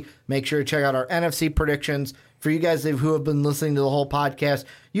AFC. Make sure to check out our NFC predictions. For you guys who have been listening to the whole podcast,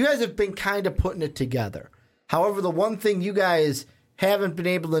 you guys have been kind of putting it together. However, the one thing you guys haven't been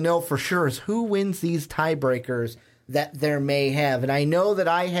able to know for sure is who wins these tiebreakers that there may have. And I know that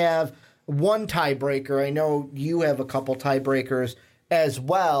I have one tiebreaker. I know you have a couple tiebreakers as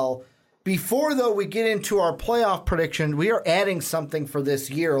well. Before, though, we get into our playoff prediction, we are adding something for this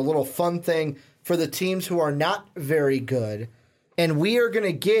year, a little fun thing for the teams who are not very good. And we are going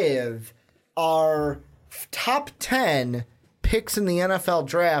to give our top 10 picks in the NFL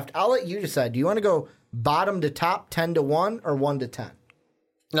draft. I'll let you decide. Do you want to go bottom to top, 10 to 1, or 1 to 10?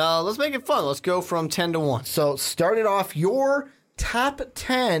 Let's make it fun. Let's go from 10 to 1. So start it off your top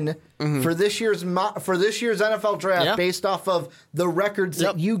 10 for this year's NFL draft based off of the records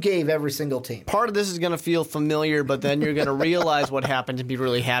that you gave every single team. Part of this is going to feel familiar, but then you're going to realize what happened and be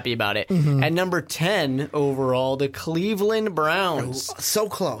really happy about it. At number 10 overall, the Cleveland Browns. So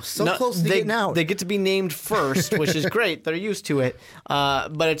close. Close to getting out. They get to be named first, which is great. They're used to it,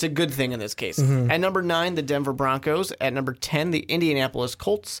 but it's a good thing in this case. At number 9, the Denver Broncos. At number 10, the Indianapolis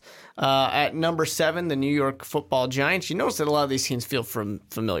Colts. At number 7, the New York Football Giants. You notice that a lot of these teams feel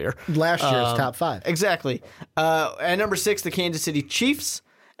familiar. Last year's top 5. Exactly. At number 6, the Kansas City Chiefs.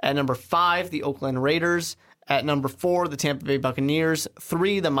 At number 5, the Oakland Raiders. At number 4, the Tampa Bay Buccaneers.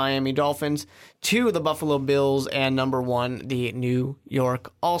 3, the Miami Dolphins. 2, the Buffalo Bills. And number 1, the New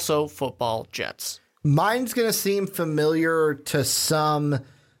York also Football Jets. Mine's going to seem familiar to some.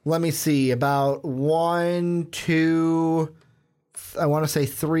 Let me see. About 1, 2, I want to say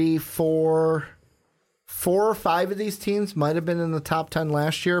 3, 4 or 5 of these teams might have been in the top 10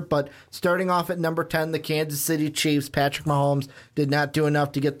 last year, but starting off at number 10, the Kansas City Chiefs, Patrick Mahomes did not do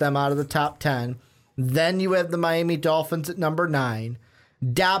enough to get them out of the top 10. Then you have the Miami Dolphins at number 9.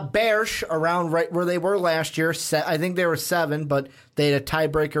 Da Bears, around right where they were last year. I think they were 7, but they had a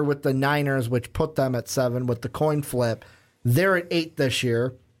tiebreaker with the Niners, which put them at 7 with the coin flip. They're at 8 this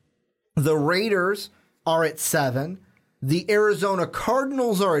year. The Raiders are at 7. The Arizona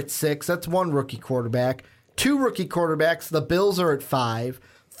Cardinals are at 6. That's 1 rookie quarterback. 2 rookie quarterbacks. The Bills are at 5.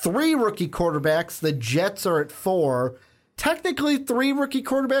 3 rookie quarterbacks. The Jets are at 4. Technically 3 rookie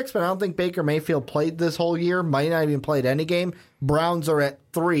quarterbacks, but I don't think Baker Mayfield played this whole year. Might not even played any game. Browns are at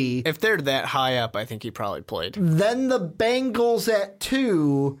 3. If they're that high up, I think he probably played. Then the Bengals at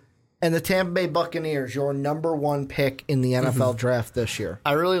 2. and the Tampa Bay Buccaneers, your number one pick in the NFL draft this year.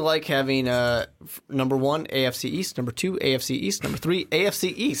 I really like having number 1, AFC East, number 2, AFC East, number 3,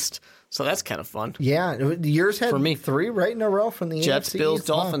 AFC East. So that's kind of fun. Yeah, yours had for me 3 right in a row from the Jets, AFC Bills, East.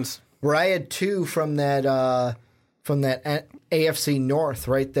 Dolphins. Where I had 2 from that AFC North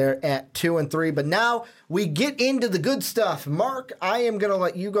right there at 2 and 3. But now we get into the good stuff. Mark, I am going to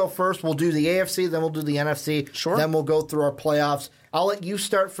let you go first. We'll do the AFC, then we'll do the NFC. Sure. Then we'll go through our playoffs. I'll let you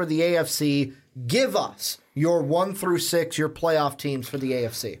start for the AFC. Give us your 1 through 6, your playoff teams for the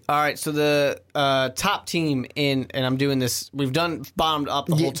AFC. All right, so the top team and I'm doing this, we've done bottomed up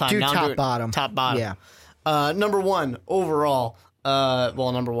the whole time. Do now top, bottom. Top, bottom. Yeah. Number 1 overall,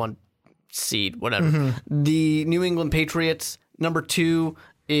 number 1 seed, whatever. The New England Patriots. Number 2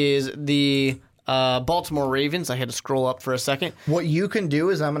 is the Baltimore Ravens. I had to scroll up for a second. What you can do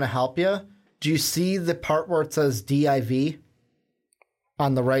is I'm going to help you. Do you see the part where it says DIV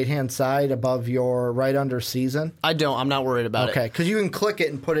on the right-hand side above your right under season? I don't. I'm not worried about it. Okay, because you can click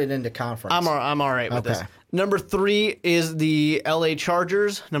it and put it into conference. I'm all right with this. Number 3 is the LA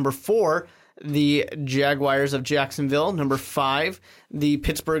Chargers. Number 4, the Jaguars of Jacksonville. Number 5, the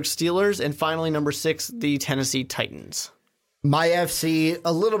Pittsburgh Steelers. And finally, number 6, the Tennessee Titans. My FC,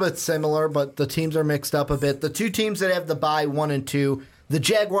 a little bit similar, but the teams are mixed up a bit. The 2 teams that have the bye 1 and 2, the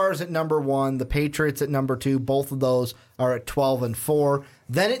Jaguars at number 1, the Patriots at number 2, both of those are at 12 and 4.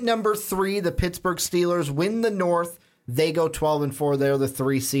 Then at number 3, the Pittsburgh Steelers win the North. They go 12 and 4. They're the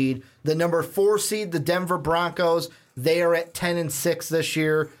 3 seed. The number 4 seed, the Denver Broncos, they are at 10 and 6 this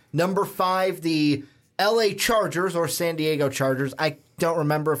year. Number 5, the LA Chargers or San Diego Chargers. I don't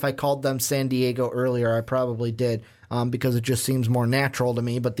remember if I called them San Diego earlier. I probably did. Because it just seems more natural to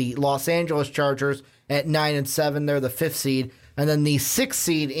me. But the Los Angeles Chargers at 9 and 7, they're the 5th seed. And then the 6th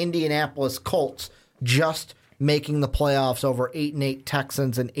seed, Indianapolis Colts, just making the playoffs over 8 and 8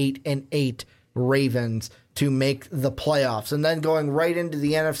 Texans and 8 and 8 Ravens to make the playoffs. And then going right into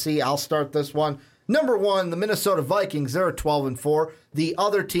the NFC, I'll start this one. Number 1, the Minnesota Vikings, they're at 12 and 4. The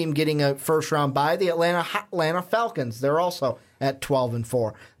other team getting a first round bye, the Atlanta Falcons, they're also at 12 and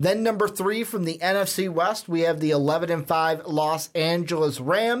 4. Then number 3 from the NFC West, we have the 11 and 5 Los Angeles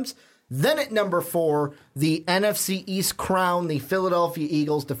Rams. Then at number 4, the NFC East crown, the Philadelphia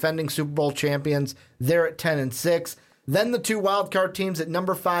Eagles, defending Super Bowl champions, they're at 10 and 6. Then the 2 wildcard teams at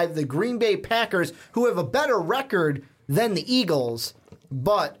number 5, the Green Bay Packers, who have a better record than the Eagles,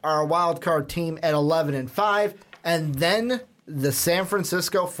 but are a wildcard team at 11 and 5. And then the San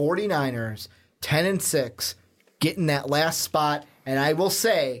Francisco 49ers, 10 and 6, getting that last spot. And I will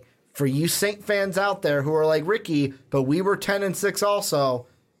say, for you Saint fans out there who are like Ricky, but we were 10 and 6 also,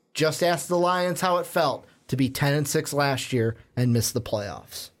 just ask the Lions how it felt to be 10 and 6 last year and miss the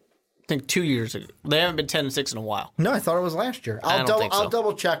playoffs. I think 2 years ago. They haven't been 10 and 6 in a while. No, I thought it was last year. I'll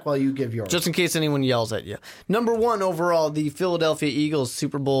double check while you give yours. Just in case anyone yells at you. Number 1 overall, the Philadelphia Eagles,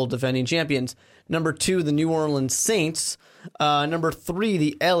 Super Bowl defending champions. Number 2, the New Orleans Saints. Number 3,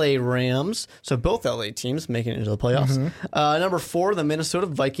 the LA Rams. So both LA teams making it into the playoffs. Number 4, the Minnesota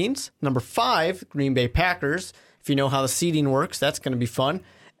Vikings. Number 5, Green Bay Packers. If you know how the seeding works, that's going to be fun.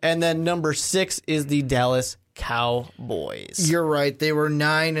 And then number 6 is the Dallas Cowboys. You're right. They were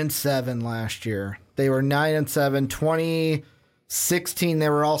 9 and 7 last year. They were 9 and 7. 2016, they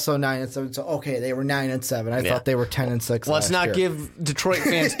were also 9 and 7. So okay, they were 9 and 7. I thought they were 10 and 6. Let's not give Detroit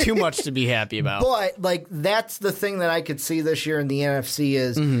fans too much to be happy about. But that's the thing that I could see this year in the NFC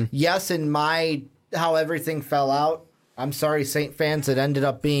is yes, in how everything fell out. I'm sorry, Saint fans, it ended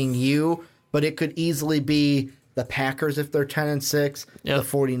up being you, but it could easily be the Packers if they're 10 and 6, the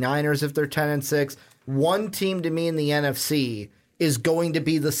 49ers if they're 10 and 6. One team to me in the NFC is going to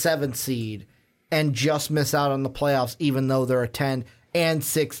be the 7th seed and just miss out on the playoffs, even though they're a 10 and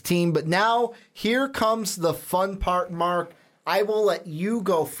 6 team. But now here comes the fun part, Mark. I will let you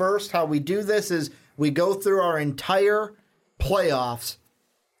go first. How we do this is we go through our entire playoffs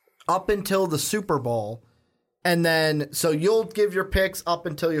up until the Super Bowl. And then, so you'll give your picks up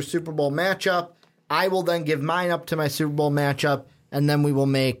until your Super Bowl matchup. I will then give mine up to my Super Bowl matchup, and then we will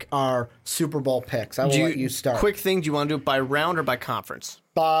make our Super Bowl picks. I will let you start. Quick thing, do you want to do it by round or by conference?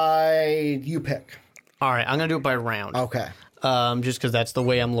 You pick. All right, I'm going to do it by round. Okay. Just because that's the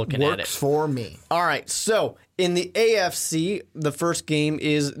way I'm looking at it. Works for me. All right, so in the AFC, the first game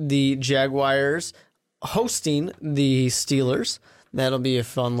is the Jaguars hosting the Steelers. That'll be a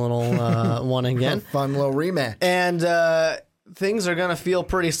fun little one again. Fun little rematch. And things are going to feel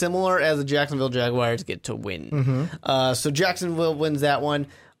pretty similar as the Jacksonville Jaguars get to win. So Jacksonville wins that one.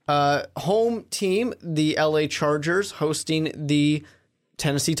 Home team, the LA Chargers hosting the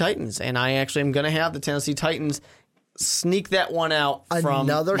Tennessee Titans. And I actually am going to have the Tennessee Titans sneak that one out from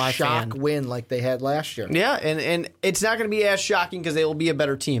another my shock fan. win like they had last year. Yeah, and it's not going to be as shocking because they will be a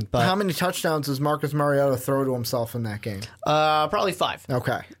better team. But how many touchdowns does Marcus Mariota throw to himself in that game? Probably 5.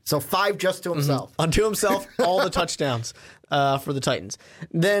 Okay, so 5 just to himself. Unto himself, all the touchdowns for the Titans.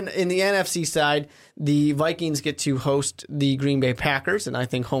 Then in the NFC side, the Vikings get to host the Green Bay Packers, and I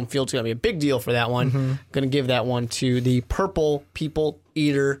think home field's going to be a big deal for that one. Going to give that one to the Purple People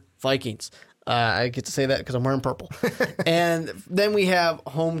Eater Vikings. I get to say that because I'm wearing purple. And then we have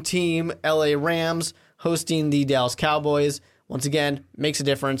home team LA Rams hosting the Dallas Cowboys. Once again, makes a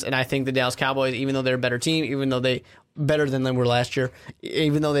difference, and I think the Dallas Cowboys, even though they're a better team, even though they better than they were last year,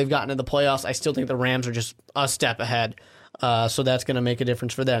 even though they've gotten to the playoffs, I still think the Rams are just a step ahead. So that's going to make a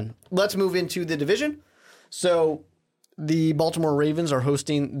difference for them. Let's move into the division. So the Baltimore Ravens are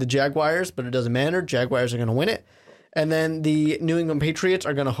hosting the Jaguars, but it doesn't matter. Jaguars are going to win it. And then the New England Patriots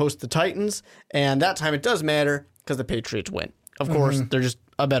are going to host the Titans, and that time it does matter because the Patriots win. Of course, they're just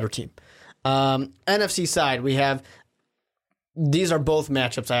a better team. NFC side, we have, these are both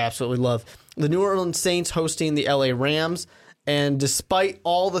matchups I absolutely love. The New Orleans Saints hosting the LA Rams, and despite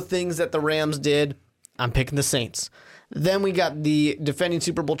all the things that the Rams did, I'm picking the Saints. Then we got the defending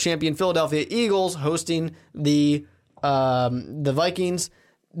Super Bowl champion Philadelphia Eagles hosting the Vikings.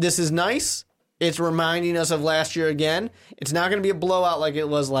 This is nice. It's reminding us of last year again. It's not going to be a blowout like it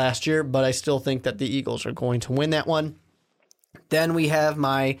was last year, but I still think that the Eagles are going to win that one. Then we have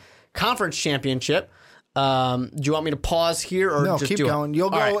my conference championship. Do you want me to pause here or no, just keep do going. it?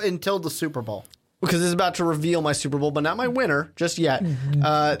 You'll go until the Super Bowl. Because it's about to reveal my Super Bowl, but not my winner just yet.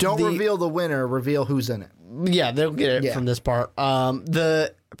 Don't reveal the winner. Reveal who's in it. Yeah, they'll get it from this part.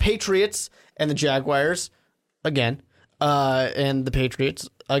 The Patriots and the Jaguars, again, and the Patriots,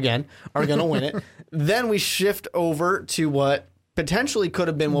 again, are going to win it. Then we shift over to what potentially could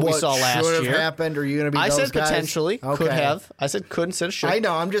have been what we saw last year. Should have happened. Are you going to be I those said guys? Potentially. Okay. Could have. I said could instead of should. I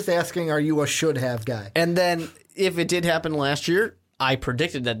know. I'm just asking, are you a should have guy? And then if it did happen last year, I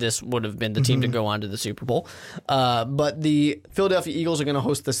predicted that this would have been the team to go on to the Super Bowl. But the Philadelphia Eagles are going to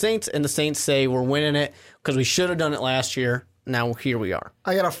host the Saints, and the Saints say we're winning it because we should have done it last year. Now here we are.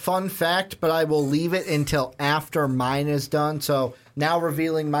 I got a fun fact, but I will leave it until after mine is done. So now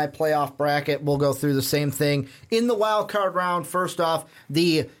revealing my playoff bracket, we'll go through the same thing. In the wild card round, first off,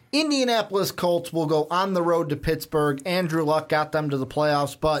 the Indianapolis Colts will go on the road to Pittsburgh. Andrew Luck got them to the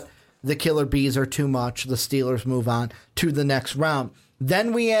playoffs, but the Killer Bees are too much. The Steelers move on to the next round.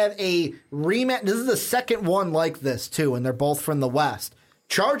 Then we have a rematch. This is the second one like this, too, and they're both from the West.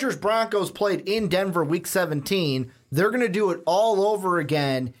 Chargers-Broncos played in Denver week 17. They're going to do it all over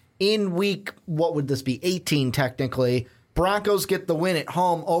again in week, what would this be, 18 technically. Broncos get the win at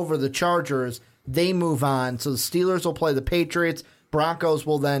home over the Chargers. They move on. So the Steelers will play the Patriots. Broncos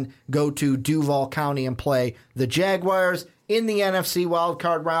will then go to Duval County and play the Jaguars. In the NFC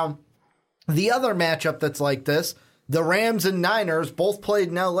wildcard round, the other matchup that's like this, the Rams and Niners both played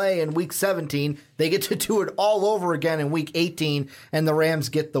in LA in week 17. They get to do it all over again in week 18, and the Rams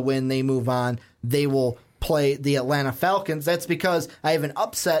get the win. They move on. They will play the Atlanta Falcons. That's because I have an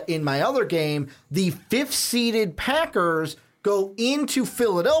upset in my other game. The 5th-seeded Packers go into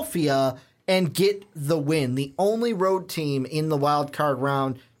Philadelphia and get the win. The only road team in the wild card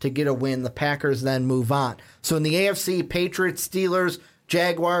round to get a win. The Packers then move on. So in the AFC, Patriots, Steelers,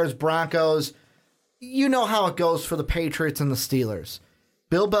 Jaguars, Broncos, you know how it goes for the Patriots and the Steelers.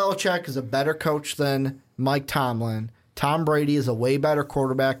 Bill Belichick is a better coach than Mike Tomlin. Tom Brady is a way better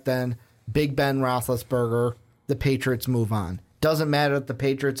quarterback than Big Ben Roethlisberger. The Patriots move on. Doesn't matter if the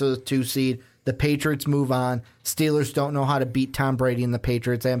Patriots are the 2 seed. The Patriots move on. Steelers don't know how to beat Tom Brady and the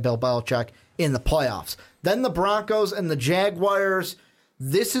Patriots and Bill Belichick in the playoffs. Then the Broncos and the Jaguars.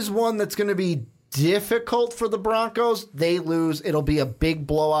 This is one that's going to be difficult for the Broncos. They lose. It'll be a big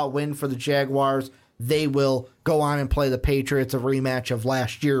blowout win for the Jaguars. They will go on and play the Patriots, a rematch of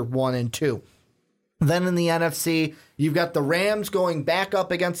last year, 1 and 2. Then in the NFC, you've got the Rams going back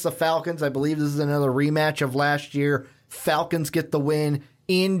up against the Falcons. I believe this is another rematch of last year. Falcons get the win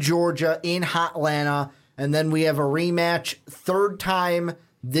in Georgia, in Hotlanta. And then we have a rematch, third time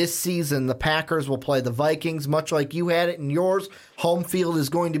this season. The Packers will play the Vikings, much like you had it in yours. Home field is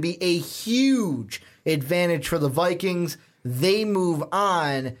going to be a huge advantage for the Vikings. They move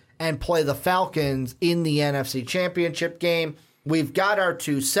on and play the Falcons in the NFC Championship game. We've got our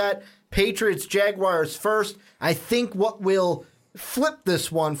 2 set. Patriots, Jaguars first. I think what will flip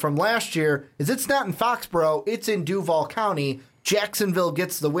this one from last year is it's not in Foxborough, it's in Duval County. Jacksonville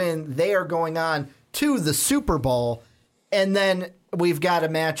gets the win. They are going on to the Super Bowl. And then we've got a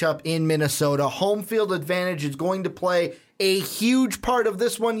matchup in Minnesota. Home field advantage is going to play a huge part of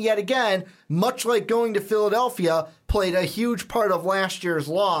this one yet again, much like going to Philadelphia, played a huge part of last year's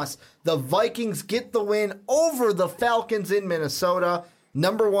loss. The Vikings get the win over the Falcons in Minnesota.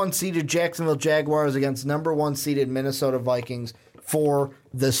 Number 1 seeded Jacksonville Jaguars against number 1 seeded Minnesota Vikings for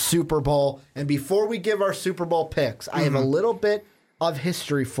the Super Bowl. And before we give our Super Bowl picks, I have a little bit of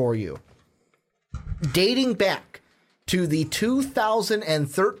history for you. Dating back to the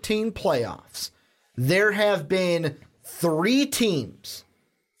 2013 playoffs, there have been 3 teams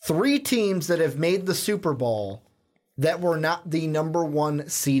that have made the Super Bowl that were not the number 1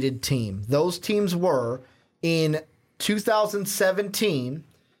 seeded team. Those teams were in 2017,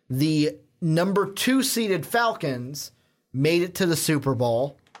 the number 2 seeded Falcons made it to the Super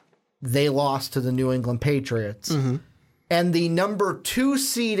Bowl. They lost to the New England Patriots. And the number 2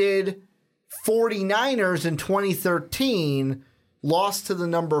 seeded 49ers in 2013 lost to the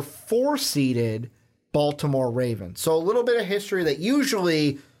number 4 seeded Baltimore Ravens. So a little bit of history that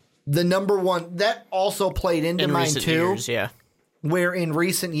usually the number 1, that also played into mine too. Years, yeah. Where in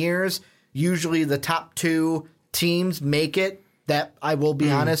recent years, usually the top 2 teams make it. That, I will be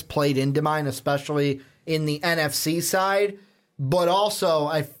honest, played into mine, especially in the NFC side. But also,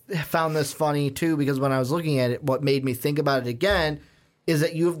 I found this funny too, because when I was looking at it, what made me think about it again is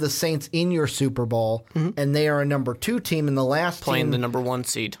that you have the Saints in your Super Bowl, and they are a number 2 team in the last playing the number 1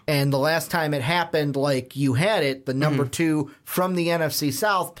 seed. And the last time it happened, like you had it, the number 2 from the NFC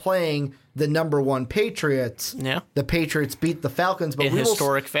South playing the number 1 Patriots. Yeah. The Patriots beat the Falcons. But in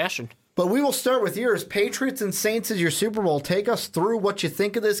historic fashion. But we will start with yours. Patriots and Saints is your Super Bowl. Take us through what you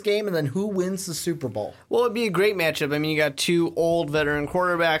think of this game and then who wins the Super Bowl. Well, it'd be a great matchup. I mean, you got 2 old veteran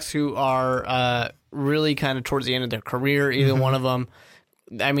quarterbacks who are really kind of towards the end of their career. Either one of them.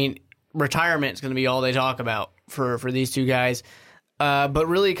 I mean, retirement is going to be all they talk about for these 2 guys. But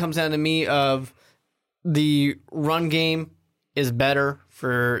really it comes down to me of the run game is better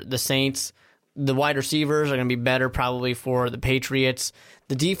for the Saints. The wide receivers are going to be better probably for the Patriots.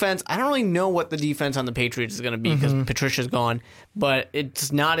 The defense, I don't really know what the defense on the Patriots is going to be because Patricia's gone, but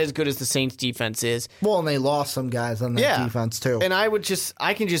it's not as good as the Saints defense is. Well, and they lost some guys on that defense too. And I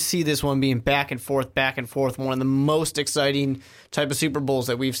can just see this one being back and forth, one of the most exciting type of Super Bowls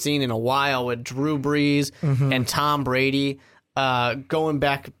that we've seen in a while with Drew Brees and Tom Brady going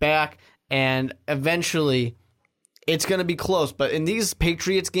back to back, and eventually it's going to be close. But in these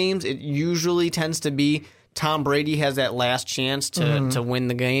Patriots games, it usually tends to be Tom Brady has that last chance to win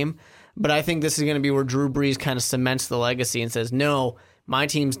the game. But I think this is going to be where Drew Brees kind of cements the legacy and says, no, my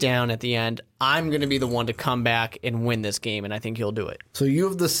team's down at the end. I'm going to be the one to come back and win this game, and I think he'll do it. So you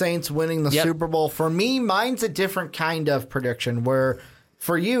have the Saints winning the Super Bowl. For me, mine's a different kind of prediction where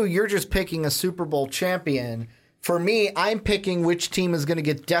for you, you're just picking a Super Bowl champion. For me, I'm picking which team is going to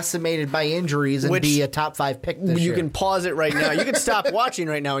get decimated by injuries and be a top 5 pick this year. You can pause it right now. You can stop watching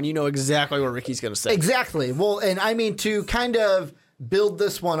right now, and you know exactly what Ricky's going to say. Exactly. Well, and I mean, to kind of build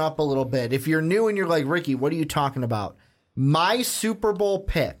this one up a little bit, if you're new and you're like, Ricky, what are you talking about? My Super Bowl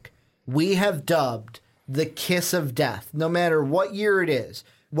pick, we have dubbed the Kiss of Death, no matter what year it is.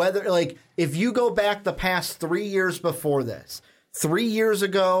 Whether, like, if you go back the past 3 years before this, 3 years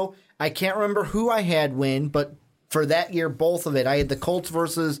ago, I can't remember who I had win, but for that year, both of it, I had the Colts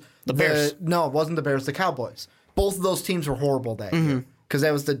versus the Bears. No, it wasn't the Bears, the Cowboys. Both of those teams were horrible that year because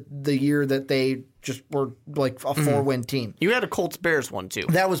that was the year that they just were like a 4-win team. You had a Colts-Bears one, too.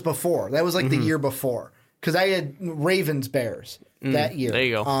 That was before. That was like the year before because I had Ravens-Bears that year. There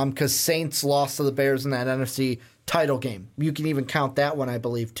you go. Because Saints lost to the Bears in that NFC title game. You can even count that one, I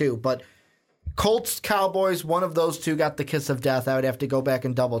believe, too. But Colts, Cowboys, one of those two got the kiss of death. I would have to go back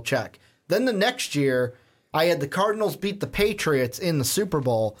and double check. Then the next year, I had the Cardinals beat the Patriots in the Super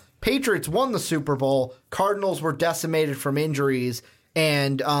Bowl. Patriots won the Super Bowl. Cardinals were decimated from injuries,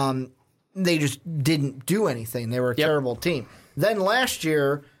 and they just didn't do anything. They were a terrible team. Then last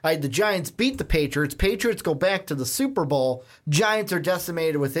year, I had the Giants beat the Patriots. Patriots go back to the Super Bowl. Giants are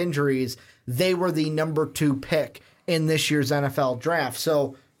decimated with injuries. They were the number 2 pick in this year's NFL draft.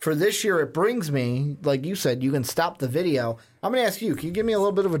 So for this year, it brings me, like you said, you can stop the video. I'm going to ask you, can you give me a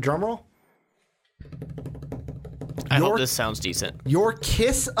little bit of a drum roll? I hope this sounds decent. Your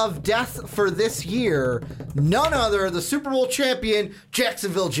kiss of death for this year, none other, the Super Bowl champion,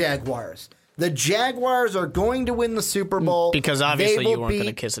 Jacksonville Jaguars. The Jaguars are going to win the Super Bowl. Because obviously you weren't going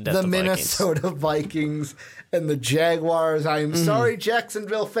to kiss of death the Minnesota Vikings and the Jaguars. I am sorry,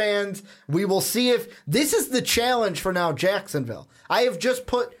 Jacksonville fans. We will see if this is the challenge for now, Jacksonville. I have just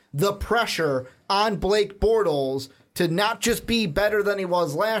put the pressure on Blake Bortles to not just be better than he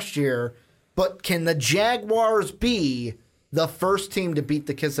was last year, but can the Jaguars be the first team to beat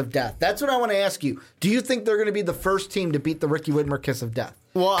the Kiss of Death? That's what I want to ask you. Do you think they're going to be the first team to beat the Ricky Whitmer Kiss of Death?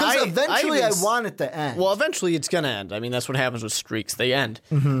 Well, because eventually I want it to end. Well, eventually it's going to end. I mean, that's what happens with streaks. They end.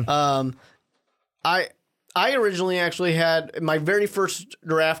 Mm-hmm. I originally actually had my very first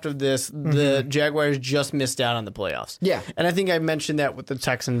draft of this. The Jaguars just missed out on the playoffs. Yeah, and I think I mentioned that with the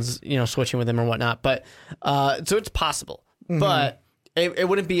Texans, switching with them or whatnot. But so it's possible, but it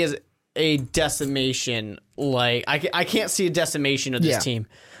wouldn't be as a decimation. Like I can't see a decimation of this team.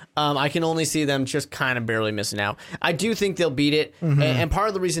 I can only see them just kind of barely missing out. I do think they'll beat it, and part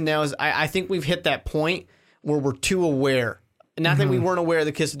of the reason now is I think we've hit that point where we're too aware. Not that we weren't aware of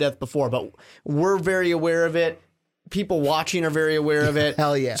the Kiss of Death before, but we're very aware of it. People watching are very aware of it.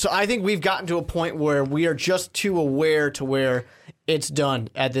 Hell yeah. So I think we've gotten to a point where we are just too aware to where it's done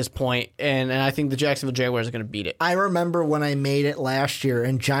at this point, and I think the Jacksonville Jaguars are going to beat it. I remember when I made it last year,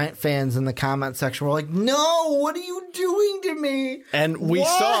 and Giant fans in the comment section were like, "No, what are you doing to me?" And we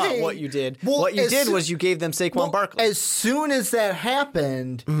saw what you did. Well, what you did was you gave them Saquon Barkley. As soon as that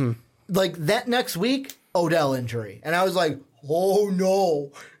happened, like that next week, Odell injury, and I was like, "Oh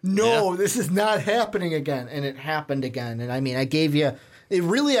no, this is not happening again." And it happened again. And I mean, I gave you.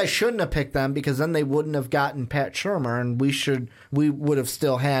 I shouldn't have picked them because then they wouldn't have gotten Pat Shurmur, and we would have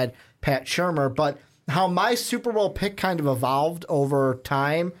still had Pat Shurmur. But how my Super Bowl pick kind of evolved over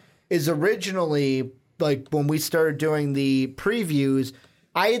time is originally, like when we started doing the previews,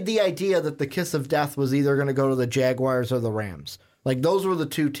 I had the idea that the Kiss of Death was either going to go to the Jaguars or the Rams. Like those were the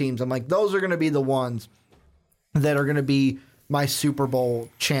two teams. I'm like, those are going to be the ones that are going to be my Super Bowl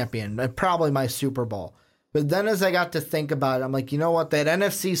champion, probably my Super Bowl. But then as I got to think about it, I'm like, you know what? That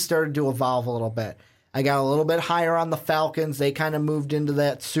NFC started to evolve a little bit. I got a little bit higher on the Falcons. They kind of moved into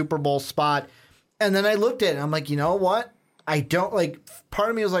that Super Bowl spot. And then I looked at it, and I'm like, you know what? Part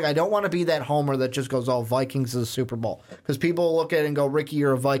of me was like, I don't want to be that homer that just goes, oh, Vikings is a Super Bowl. Because people look at it and go, Ricky,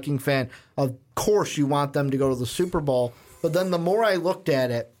 you're a Viking fan. Of course you want them to go to the Super Bowl. But then the more I looked at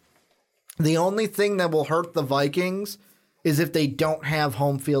it, the only thing that will hurt the Vikings is if they don't have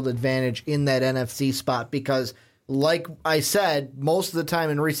home field advantage in that NFC spot. Because, like I said, most of the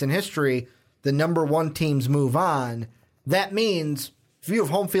time in recent history, the number one teams move on. That means if you have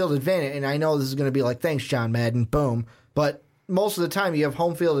home field advantage, and I know this is going to be like, thanks, John Madden, boom. But most of the time you have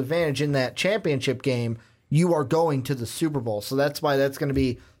home field advantage in that championship game, you are going to the Super Bowl. So that's why that's going to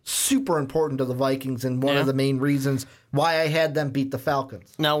be super important to the Vikings and one of the main reasons why I had them beat the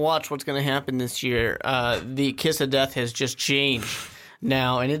Falcons. Now watch what's going to happen this year. The Kiss of Death has just changed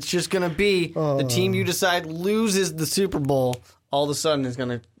now, and it's just going to be the team you decide loses the Super Bowl all of a sudden is going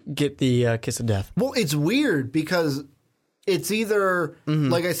to get the Kiss of Death. Well, it's weird because it's either,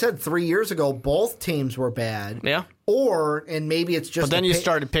 like I said, 3 years ago, both teams were bad. Yeah. And maybe it's just... But then you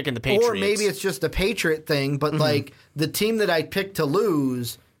started picking the Patriots. Or maybe it's just a Patriot thing, but like the team that I picked to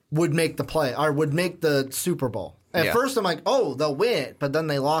lose would make the play, or would make the Super Bowl. At first, I'm like, oh, they'll win it, but then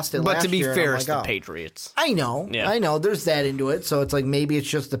they lost it last year. But to be fair, it's the Patriots. I know. There's that into it, so it's like maybe it's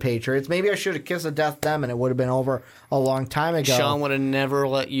just the Patriots. Maybe I should have kissed a death them, and it would have been over a long time ago. Sean would have never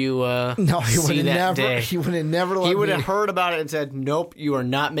let you he would have never. Day. He would have never let me. He would have heard about it and said, nope, you are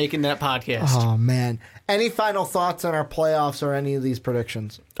not making that podcast. Oh, man. Any final thoughts on our playoffs or any of these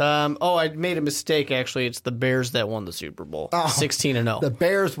predictions? I made a mistake, actually. It's the Bears that won the Super Bowl. 16-0. The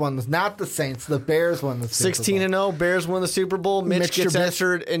Bears won, not the Saints. The Bears won the Super Bowl. 16-0, Bears win the Super Bowl. Mitch gets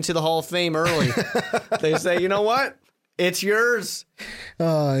entered into the Hall of Fame early. They say, you know what? It's yours.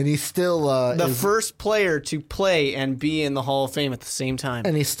 And he's still... the first player to play and be in the Hall of Fame at the same time.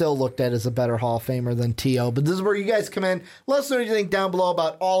 And he's still looked at as a better Hall of Famer than T.O. But this is where you guys come in. Let us know what you think down below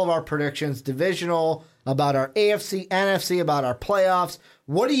about all of our predictions, divisional, about our AFC, NFC, about our playoffs.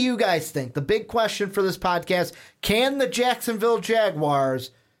 What do you guys think? The big question for this podcast, can the Jacksonville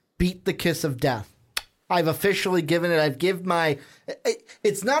Jaguars beat the Kiss of Death? I've officially given it.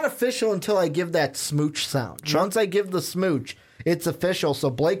 It's not official until I give that smooch sound. Sure. Once I give the smooch, it's official.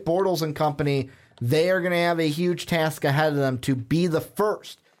 So Blake Bortles and company, they are going to have a huge task ahead of them to be the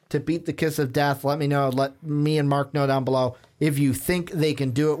first to beat the Kiss of Death. Let me know. Let me and Mark know down below if you think they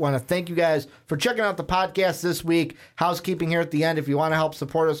can do it. Want to thank you guys for checking out the podcast this week. Housekeeping here at the end. If you want to help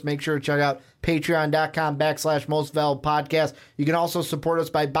support us, make sure to check out patreon.com/mostvaluablepodcast. You can also support us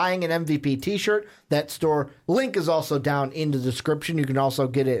by buying an MVP t-shirt. That store link is also down in the description. You can also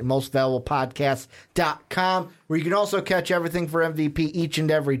get it at mostvaluablepodcast.com, where you can also catch everything for MVP each and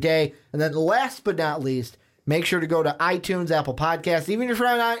every day. And then last but not least, make sure to go to iTunes, Apple Podcasts. Even if you're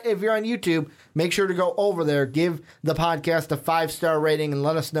on YouTube, make sure to go over there, give the podcast a 5-star rating, and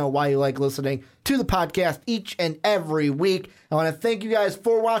let us know why you like listening to the podcast each and every week. I want to thank you guys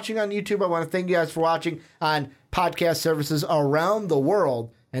for watching on YouTube. I want to thank you guys for watching on podcast services around the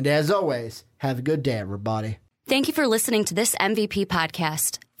world. And as always, have a good day, everybody. Thank you for listening to this MVP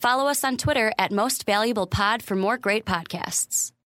podcast. Follow us on Twitter at Most Valuable Pod for more great podcasts.